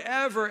do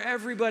whatever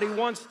everybody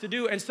wants to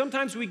do. And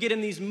sometimes we get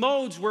in these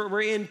modes where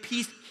we're in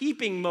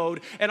peacekeeping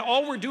mode, and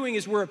all we're doing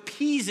is we're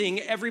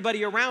appeasing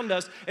everybody around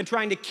us and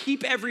trying to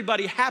keep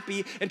everybody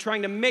happy and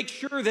trying to make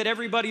sure that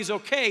everybody's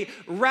okay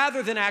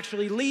rather than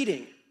actually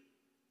leading.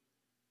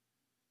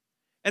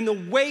 And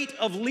the weight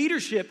of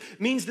leadership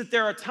means that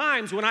there are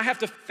times when I have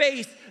to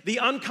face the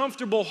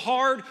uncomfortable,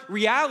 hard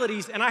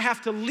realities, and I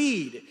have to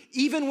lead,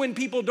 even when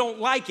people don't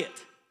like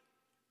it.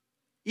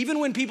 Even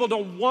when people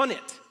don't want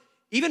it.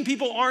 Even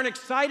people aren't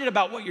excited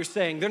about what you're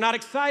saying. They're not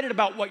excited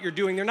about what you're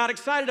doing. They're not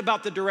excited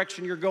about the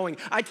direction you're going.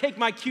 I take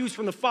my cues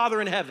from the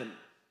Father in heaven.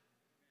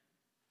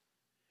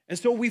 And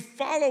so we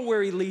follow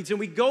where he leads and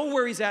we go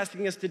where he's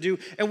asking us to do,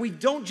 and we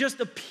don't just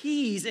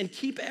appease and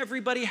keep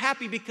everybody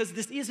happy, because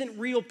this isn't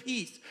real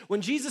peace. When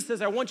Jesus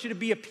says, I want you to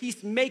be a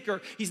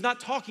peacemaker, he's not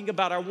talking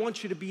about I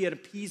want you to be an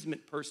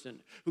appeasement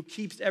person who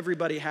keeps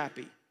everybody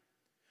happy.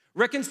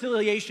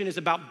 Reconciliation is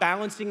about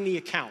balancing the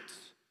accounts.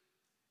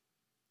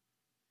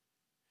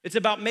 It's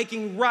about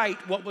making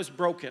right what was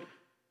broken.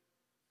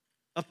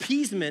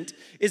 Appeasement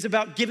is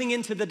about giving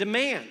in to the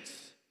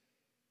demands.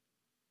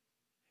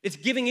 It's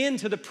giving in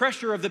to the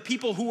pressure of the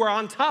people who are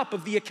on top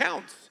of the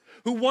accounts,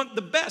 who want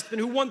the best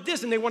and who want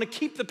this, and they want to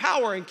keep the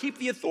power and keep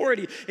the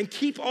authority and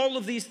keep all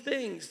of these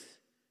things.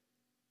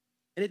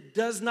 And it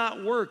does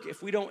not work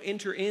if we don't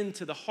enter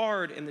into the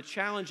hard and the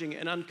challenging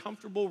and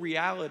uncomfortable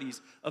realities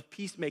of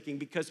peacemaking,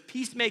 because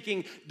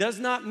peacemaking does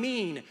not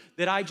mean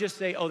that I just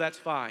say, oh, that's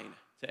fine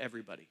to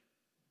everybody.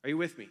 Are you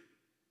with me?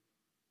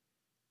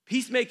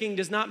 Peacemaking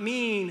does not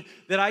mean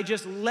that I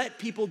just let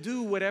people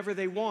do whatever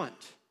they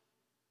want.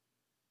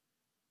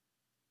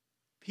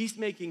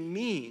 Peacemaking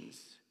means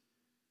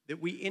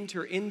that we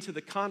enter into the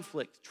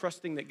conflict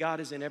trusting that God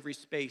is in every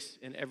space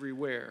and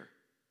everywhere.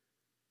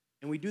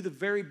 And we do the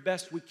very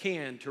best we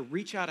can to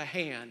reach out a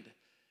hand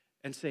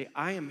and say,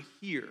 I am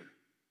here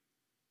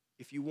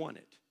if you want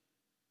it.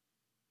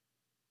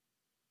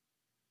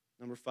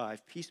 Number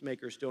 5,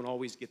 peacemakers don't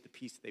always get the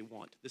peace they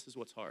want. This is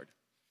what's hard.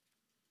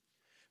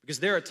 Because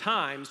there are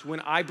times when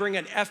I bring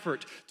an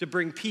effort to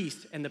bring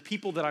peace and the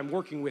people that I'm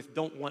working with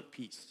don't want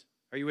peace.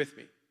 Are you with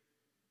me?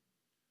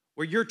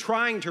 Where you're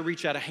trying to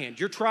reach out a hand,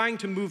 you're trying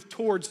to move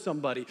towards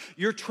somebody,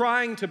 you're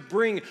trying to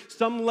bring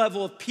some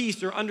level of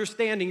peace or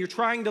understanding, you're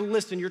trying to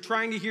listen, you're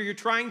trying to hear, you're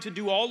trying to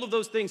do all of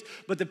those things,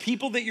 but the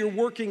people that you're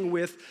working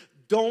with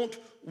don't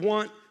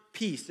want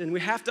peace. And we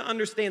have to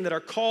understand that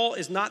our call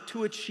is not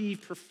to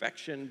achieve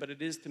perfection, but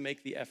it is to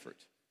make the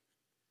effort.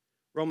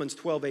 Romans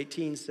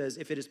 12:18 says,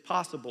 if it is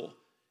possible,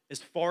 as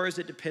far as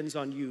it depends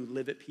on you,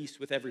 live at peace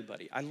with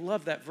everybody. I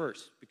love that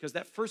verse because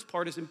that first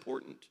part is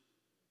important.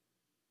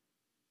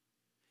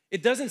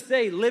 It doesn't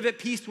say live at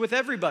peace with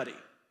everybody.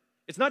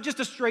 It's not just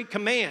a straight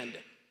command.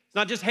 It's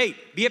not just, hey,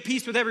 be at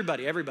peace with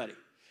everybody.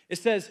 It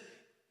says,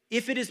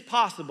 if it is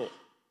possible,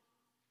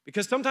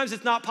 because sometimes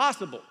it's not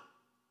possible,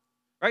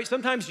 right?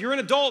 Sometimes you're an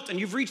adult and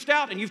you've reached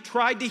out and you've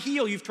tried to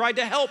heal, you've tried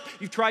to help,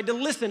 you've tried to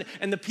listen,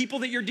 and the people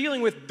that you're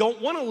dealing with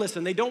don't want to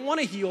listen, they don't want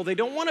to heal, they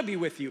don't want to be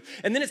with you.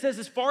 And then it says,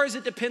 as far as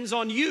it depends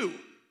on you.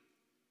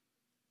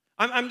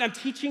 I'm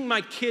teaching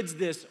my kids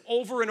this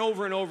over and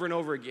over and over and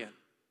over again.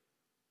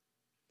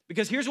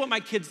 Because here's what my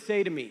kids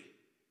say to me.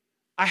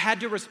 I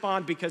had to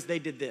respond because they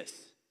did this.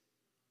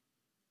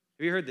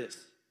 Have you heard this?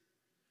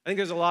 I think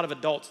there's a lot of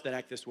adults that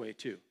act this way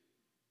too.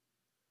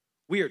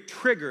 We are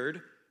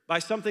triggered by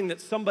something that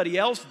somebody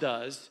else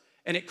does,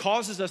 and it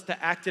causes us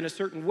to act in a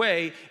certain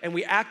way, and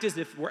we act as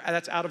if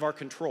that's out of our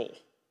control.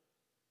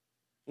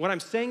 What I'm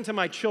saying to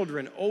my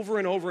children over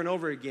and over and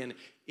over again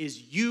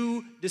is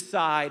you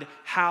decide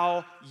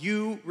how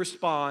you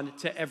respond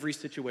to every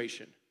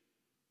situation.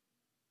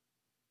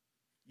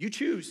 You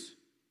choose.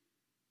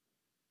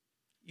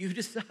 You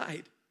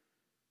decide.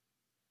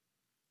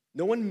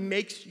 No one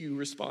makes you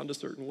respond a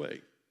certain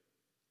way.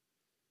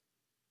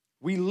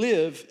 We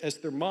live as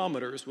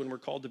thermometers when we're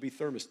called to be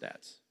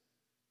thermostats.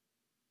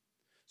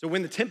 So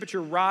when the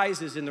temperature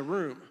rises in the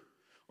room,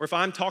 or if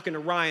I'm talking to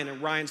Ryan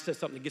and Ryan says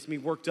something that gets me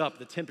worked up,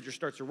 the temperature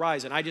starts to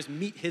rise and I just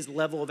meet his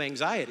level of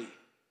anxiety.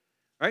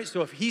 Right?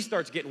 So if he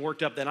starts getting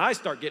worked up, then I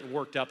start getting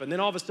worked up, and then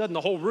all of a sudden the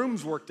whole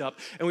room's worked up,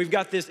 and we've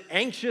got this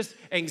anxious,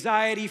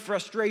 anxiety,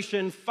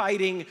 frustration,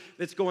 fighting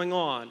that's going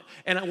on.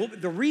 And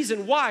the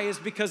reason why is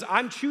because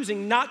I'm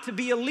choosing not to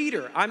be a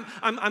leader.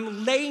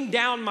 I'm laying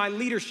down my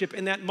leadership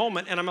in that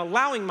moment, and I'm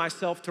allowing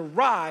myself to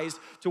rise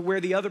to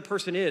where the other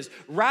person is,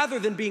 rather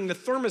than being the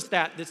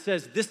thermostat that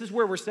says, this is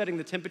where we're setting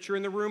the temperature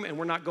in the room, and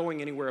we're not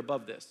going anywhere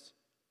above this.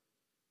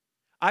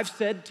 I've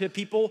said to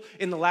people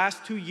in the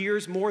last 2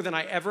 years more than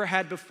I ever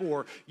had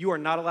before, you are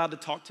not allowed to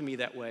talk to me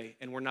that way,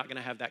 and we're not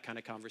gonna have that kind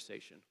of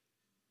conversation.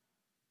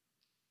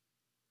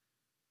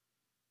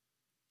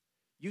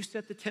 You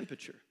set the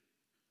temperature.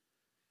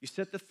 You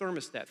set the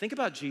thermostat. Think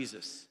about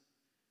Jesus.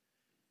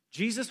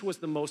 Jesus was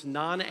the most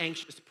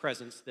non-anxious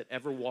presence that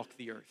ever walked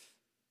the earth.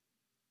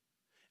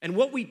 And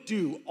what we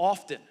do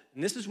often,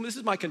 and this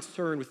is my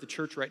concern with the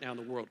church right now in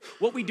the world,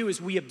 what we do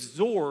is we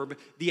absorb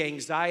the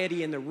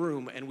anxiety in the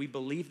room and we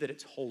believe that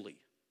it's holy.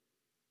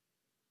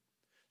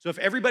 So if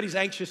everybody's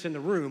anxious in the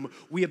room,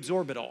 we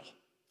absorb it all.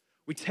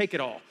 We take it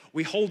all.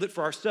 We hold it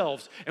for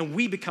ourselves, and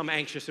we become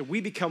anxious, and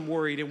we become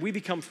worried, and we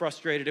become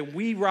frustrated, and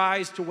we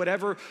rise to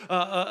whatever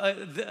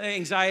the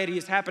anxiety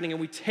is happening,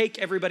 and we take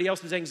everybody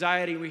else's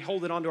anxiety and we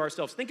hold it onto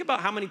ourselves. Think about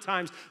how many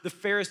times the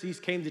Pharisees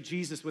came to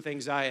Jesus with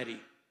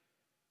anxiety.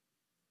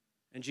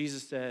 And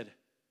Jesus said,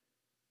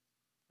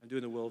 I'm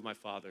doing the will of my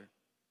Father.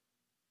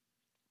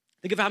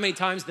 Think of how many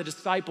times the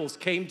disciples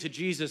came to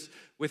Jesus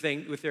with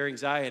their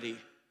anxiety.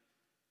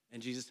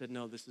 And Jesus said,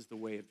 no, this is the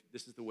way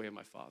of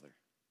my Father.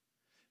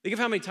 Think of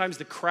how many times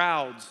the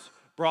crowds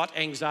brought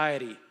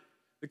anxiety.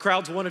 The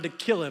crowds wanted to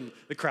kill him.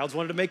 The crowds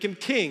wanted to make him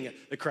king.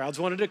 The crowds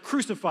wanted to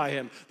crucify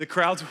him. The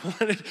crowds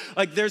wanted,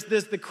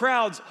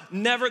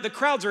 the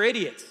crowds are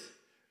idiots.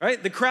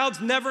 Right? The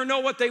crowds never know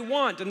what they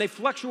want, and they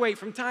fluctuate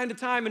from time to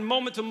time and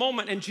moment to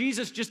moment, and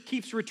Jesus just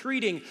keeps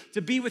retreating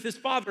to be with his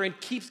Father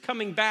and keeps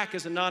coming back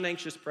as a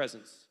non-anxious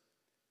presence.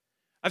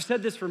 I've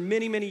said this for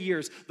many, many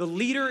years. The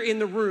leader in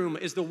the room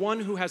is the one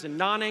who has a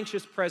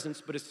non-anxious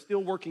presence but is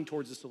still working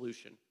towards a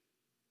solution.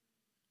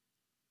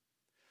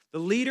 The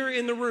leader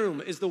in the room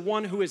is the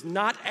one who is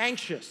not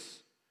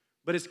anxious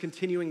but is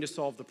continuing to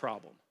solve the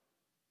problem.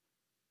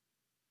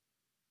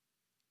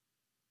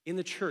 In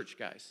the church,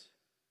 guys,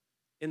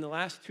 in the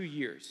last 2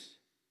 years,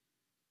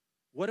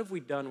 what have we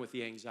done with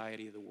the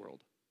anxiety of the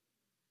world?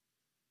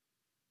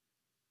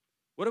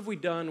 What have we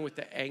done with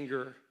the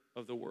anger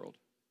of the world?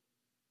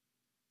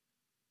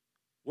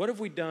 What have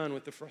we done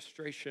with the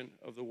frustration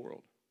of the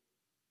world?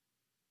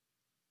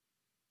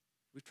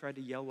 We've tried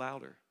to yell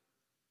louder.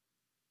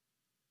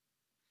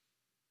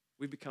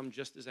 We've become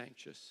just as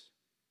anxious.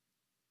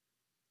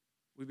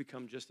 We've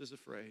become just as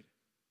afraid.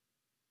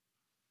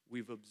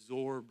 We've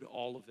absorbed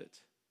all of it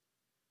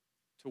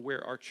to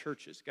where our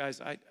churches, guys,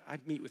 I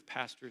meet with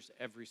pastors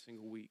every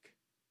single week.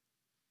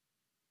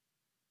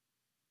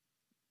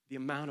 The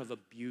amount of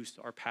abuse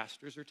our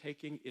pastors are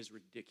taking is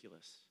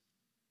ridiculous.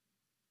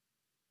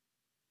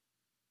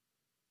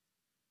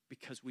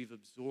 Because we've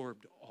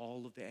absorbed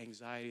all of the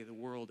anxiety of the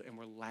world and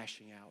we're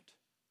lashing out.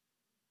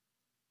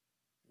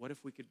 What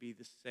if we could be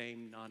the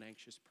same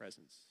non-anxious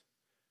presence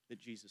that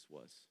Jesus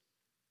was?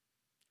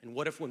 And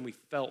what if when we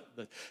felt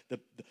the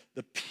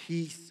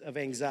peace of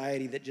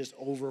anxiety that just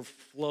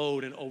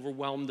overflowed and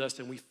overwhelmed us,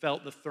 and we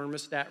felt the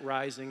thermostat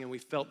rising, and we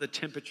felt the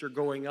temperature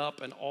going up,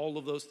 and all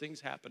of those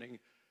things happening,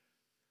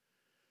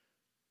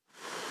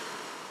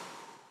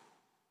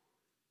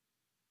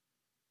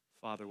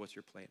 Father, what's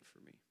your plan for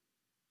me?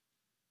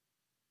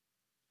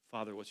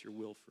 Father, what's your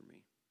will for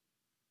me?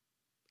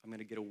 I'm going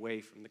to get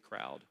away from the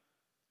crowd.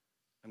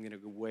 I'm going to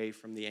get away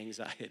from the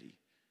anxiety.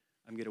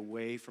 I'm going to get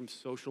away from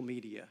social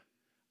media.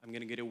 I'm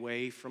going to get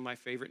away from my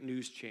favorite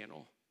news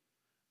channel.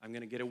 I'm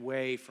going to get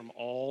away from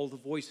all the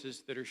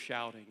voices that are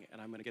shouting,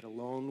 and I'm going to get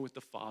alone with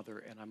the Father,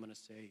 and I'm going to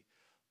say,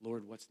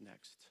 Lord, what's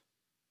next?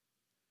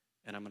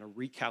 And I'm going to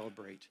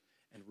recalibrate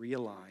and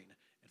realign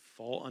and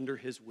fall under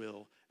his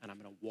will, and I'm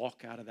going to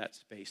walk out of that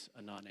space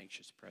a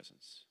non-anxious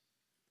presence.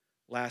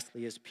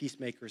 Lastly, as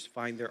peacemakers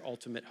find their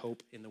ultimate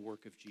hope in the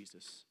work of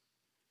Jesus.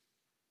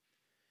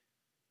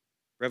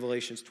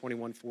 Revelations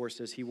 21:4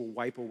 says, he will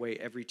wipe away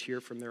every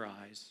tear from their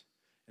eyes,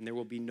 and there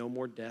will be no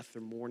more death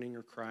or mourning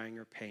or crying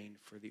or pain,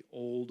 for the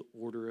old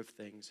order of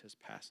things has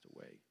passed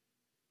away.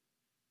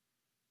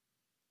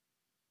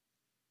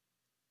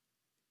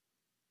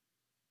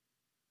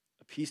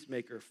 A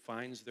peacemaker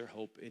finds their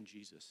hope in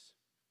Jesus.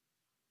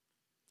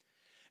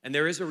 And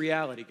there is a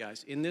reality,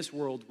 guys. In this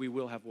world, we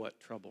will have what?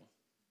 Trouble.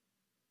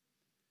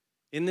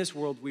 In this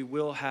world, we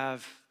will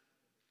have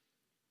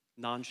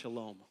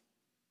non-shalom.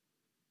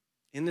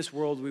 In this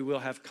world, we will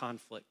have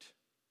conflict.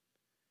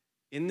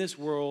 In this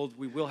world,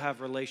 we will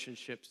have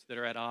relationships that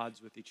are at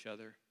odds with each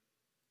other.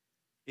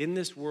 In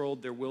this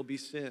world, there will be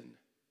sin.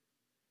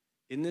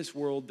 In this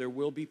world, there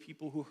will be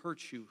people who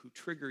hurt you, who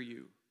trigger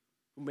you,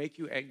 who make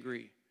you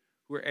angry,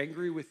 who are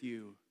angry with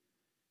you.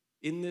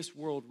 In this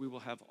world, we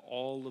will have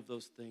all of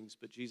those things,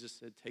 but Jesus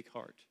said, take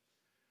heart,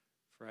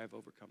 for I have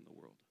overcome the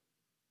world.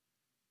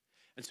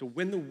 And so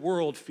when the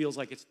world feels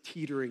like it's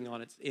teetering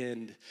on its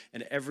end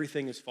and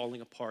everything is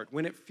falling apart,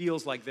 when it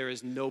feels like there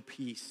is no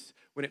peace,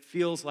 when it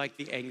feels like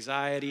the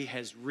anxiety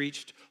has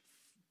reached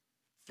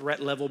threat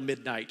level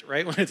midnight,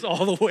 right? When it's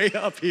all the way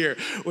up here,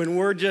 when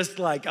we're just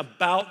like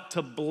about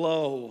to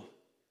blow,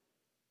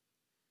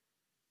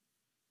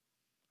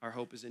 our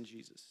hope is in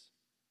Jesus.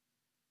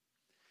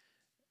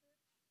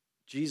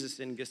 Jesus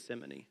in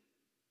Gethsemane.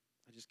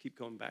 I just keep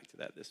going back to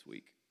that this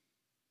week.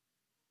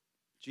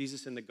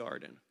 Jesus in the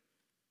garden.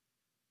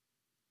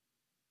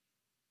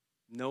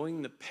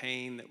 Knowing the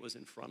pain that was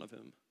in front of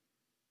him,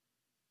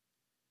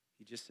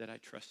 he just said, I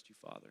trust you,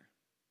 Father.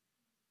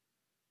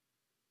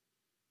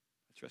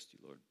 I trust you,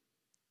 Lord.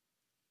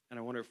 And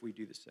I wonder if we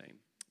do the same.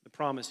 The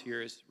promise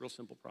here is a real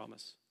simple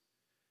promise.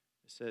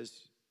 It says,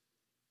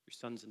 your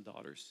sons and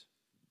daughters.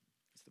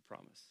 It's the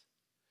promise.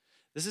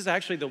 This is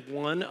actually the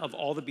one of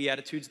all the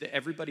Beatitudes that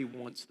everybody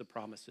wants the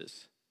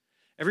promises.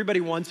 Everybody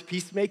wants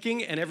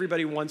peacemaking, and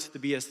everybody wants to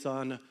be a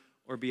son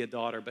or be a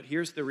daughter. But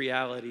here's the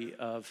reality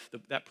of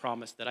that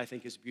promise that I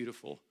think is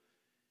beautiful,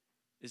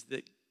 is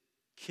that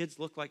kids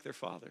look like their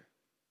father.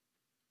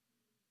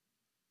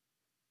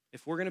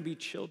 If we're going to be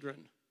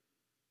children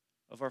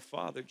of our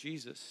Father,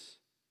 Jesus,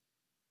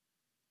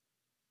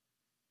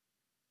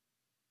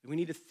 then we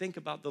need to think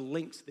about the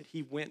lengths that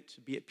he went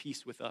to be at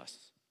peace with us.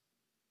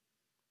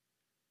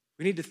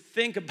 We need to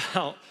think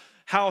about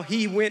how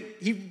he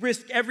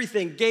risked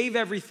everything, gave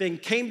everything,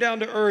 came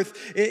down to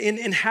earth,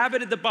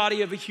 inhabited the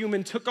body of a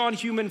human, took on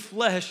human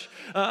flesh,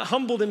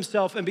 humbled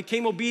himself, and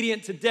became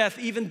obedient to death,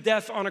 even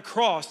death on a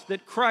cross.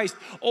 That Christ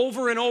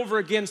over and over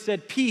again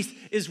said, peace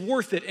is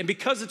worth it. And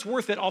because it's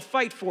worth it, I'll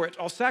fight for it.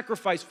 I'll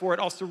sacrifice for it.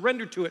 I'll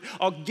surrender to it.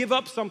 I'll give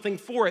up something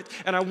for it.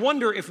 And I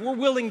wonder if we're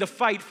willing to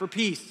fight for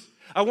peace.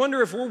 I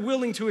wonder if we're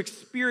willing to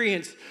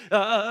experience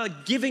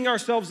giving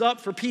ourselves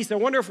up for peace. I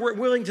wonder if we're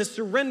willing to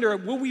surrender.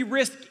 Will we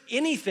risk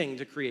anything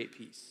to create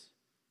peace?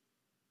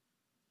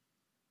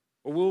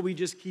 Or will we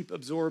just keep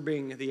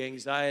absorbing the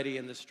anxiety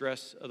and the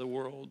stress of the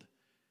world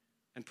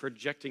and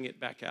projecting it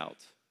back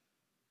out?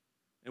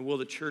 And will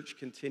the church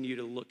continue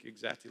to look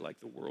exactly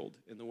like the world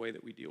in the way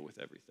that we deal with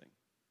everything?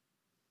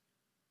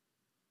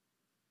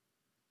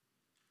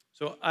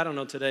 So I don't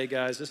know today,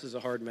 guys. This is a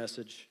hard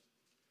message.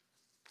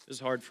 This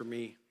is hard for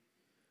me.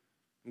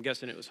 I'm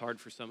guessing it was hard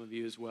for some of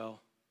you as well.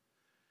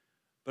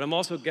 But I'm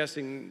also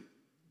guessing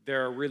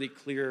there are really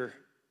clear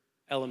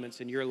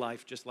elements in your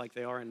life, just like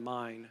they are in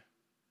mine,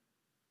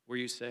 where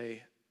you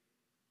say,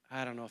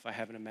 I don't know if I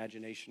have an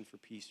imagination for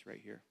peace right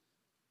here.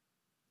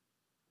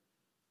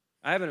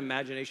 I have an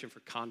imagination for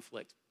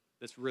conflict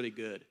that's really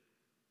good.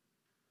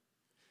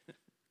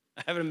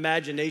 I have an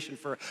imagination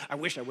for, I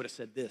wish I would have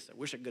said this. I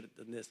wish I could have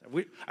done this.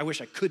 I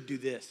wish I could do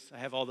this. I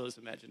have all those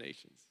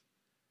imaginations.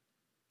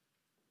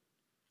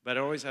 But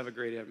I always have a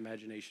great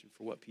imagination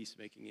for what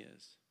peacemaking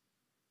is.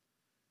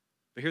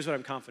 But here's what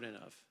I'm confident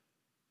of.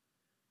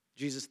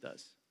 Jesus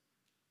does.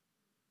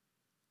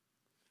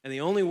 And the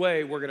only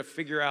way we're going to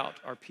figure out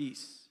our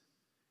peace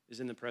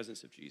is in the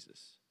presence of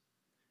Jesus.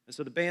 And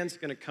so the band's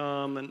going to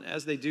come, and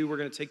as they do, we're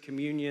going to take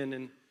communion.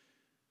 And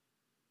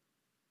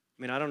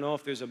I don't know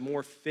if there's a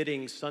more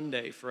fitting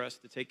Sunday for us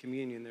to take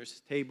communion.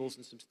 There's tables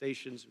and some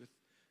stations with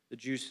the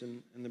juice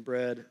and the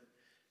bread,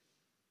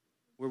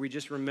 where we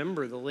just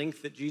remember the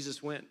length that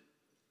Jesus went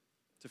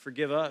to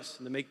forgive us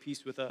and to make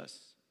peace with us.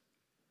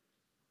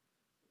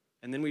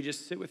 And then we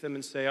just sit with him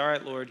and say, all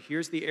right, Lord,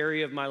 here's the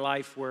area of my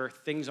life where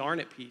things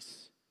aren't at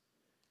peace.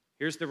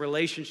 Here's the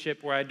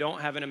relationship where I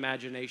don't have an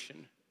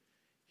imagination.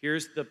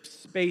 Here's the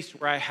space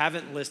where I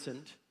haven't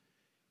listened.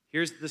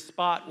 Here's the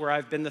spot where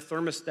I've been the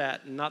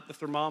thermostat and not the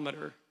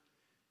thermometer.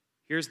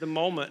 Here's the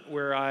moment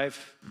where I've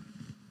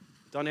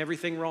done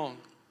everything wrong.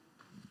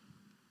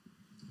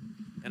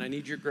 And I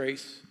need your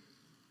grace,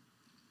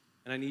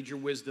 and I need your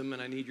wisdom,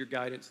 and I need your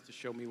guidance to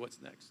show me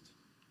what's next.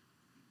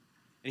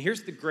 And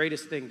here's the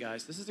greatest thing,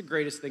 guys. This is the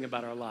greatest thing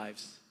about our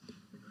lives.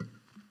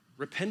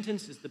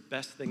 Repentance is the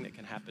best thing that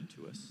can happen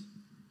to us.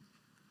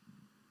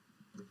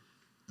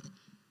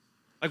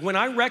 Like when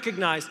I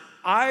recognize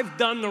I've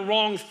done the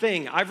wrong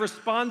thing, I've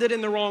responded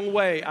in the wrong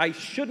way, I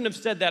shouldn't have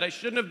said that, I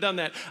shouldn't have done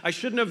that, I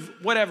shouldn't have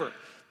whatever.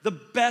 The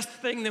best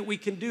thing that we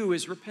can do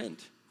is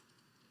repent.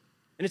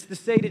 And it's to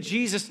say to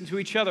Jesus and to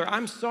each other,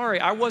 I'm sorry,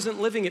 I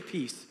wasn't living at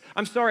peace.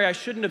 I'm sorry, I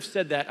shouldn't have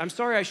said that. I'm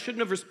sorry, I shouldn't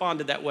have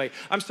responded that way.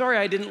 I'm sorry,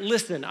 I didn't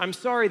listen. I'm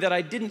sorry that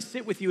I didn't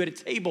sit with you at a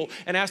table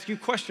and ask you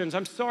questions.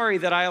 I'm sorry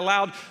that I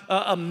allowed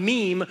a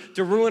meme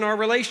to ruin our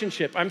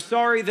relationship. I'm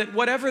sorry that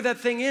whatever that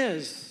thing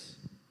is,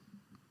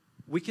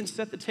 we can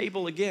set the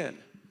table again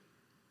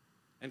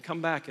and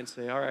come back and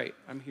say, all right,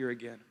 I'm here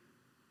again.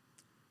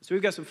 So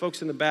we've got some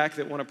folks in the back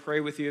that want to pray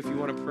with you if you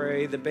want to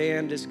pray. The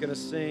band is going to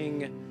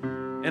sing.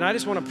 And I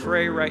just want to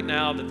pray right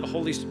now that the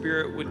Holy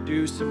Spirit would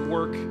do some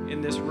work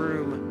in this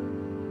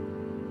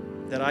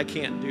room that I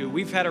can't do.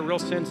 We've had a real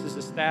sense as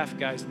a staff,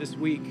 guys, this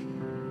week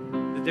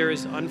that there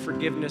is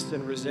unforgiveness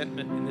and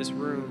resentment in this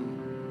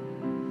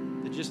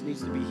room that just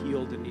needs to be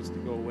healed and needs to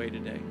go away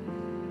today.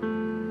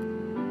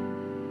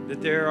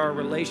 That there are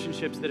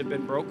relationships that have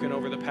been broken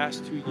over the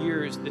past 2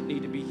 years that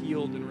need to be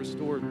healed and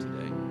restored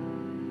today.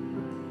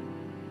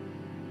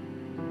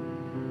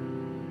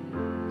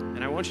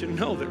 And I want you to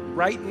know that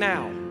right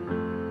now,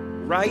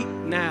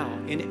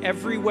 in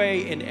every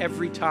way and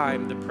every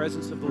time, the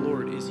presence of the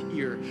Lord is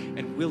here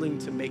and willing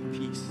to make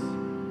peace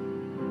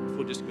if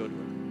we'll just go to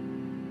him.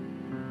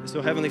 And so,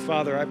 Heavenly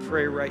Father, I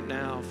pray right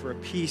now for a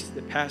peace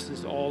that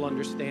passes all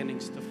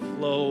understandings to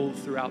flow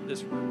throughout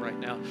this room right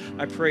now.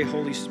 I pray,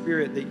 Holy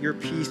Spirit, that your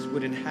peace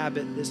would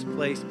inhabit this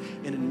place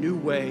in a new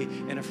way,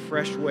 in a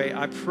fresh way.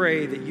 I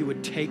pray that you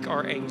would take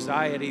our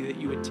anxiety, that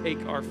you would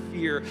take our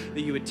fear,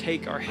 that you would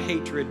take our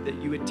hatred, that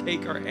you would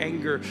take our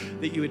anger,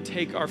 that you would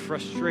take our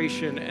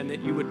frustration, and that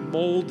you would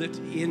mold it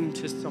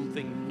into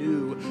something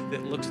new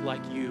that looks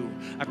like you.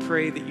 I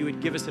pray that you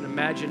would give us an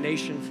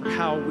imagination for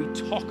how we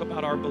talk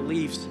about our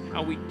beliefs,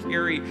 how we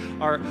carry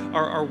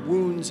our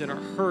wounds and our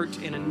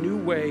hurt in a new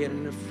way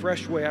and in a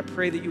fresh way. I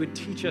pray that you would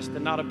teach us to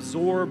not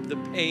absorb the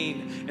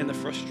pain and the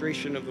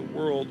frustration of the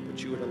world,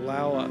 but you would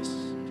allow us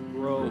to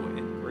grow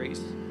in grace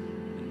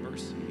and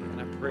mercy. And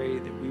I pray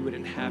that we would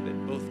inhabit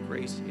both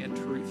grace and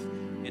truth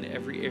in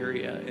every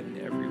area and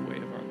in every way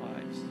of our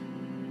lives.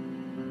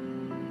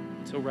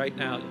 And so right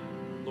now,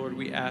 Lord,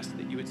 we ask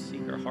that you would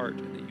seek our heart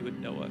and that you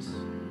would know us.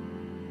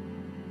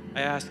 I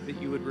ask that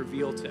you would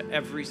reveal to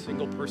every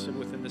single person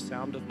within the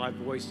sound of my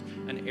voice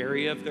an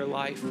area of their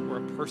life or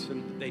a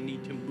person that they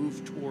need to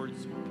move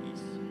towards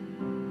peace.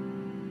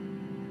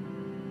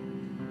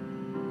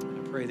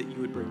 I pray that you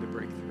would bring the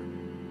breakthrough.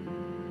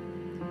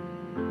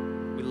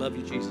 We love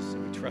you, Jesus,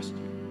 and we trust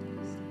you.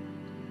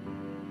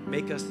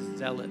 Make us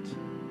zealot.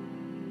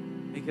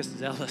 Make us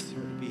zealous for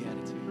the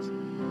Beatitudes.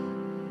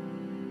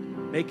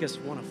 Make us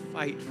want to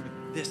fight for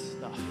this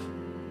stuff.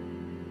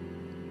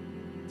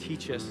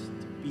 Teach us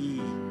to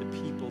be the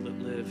people that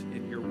live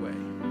in your way.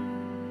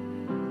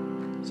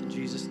 It's in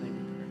Jesus' name.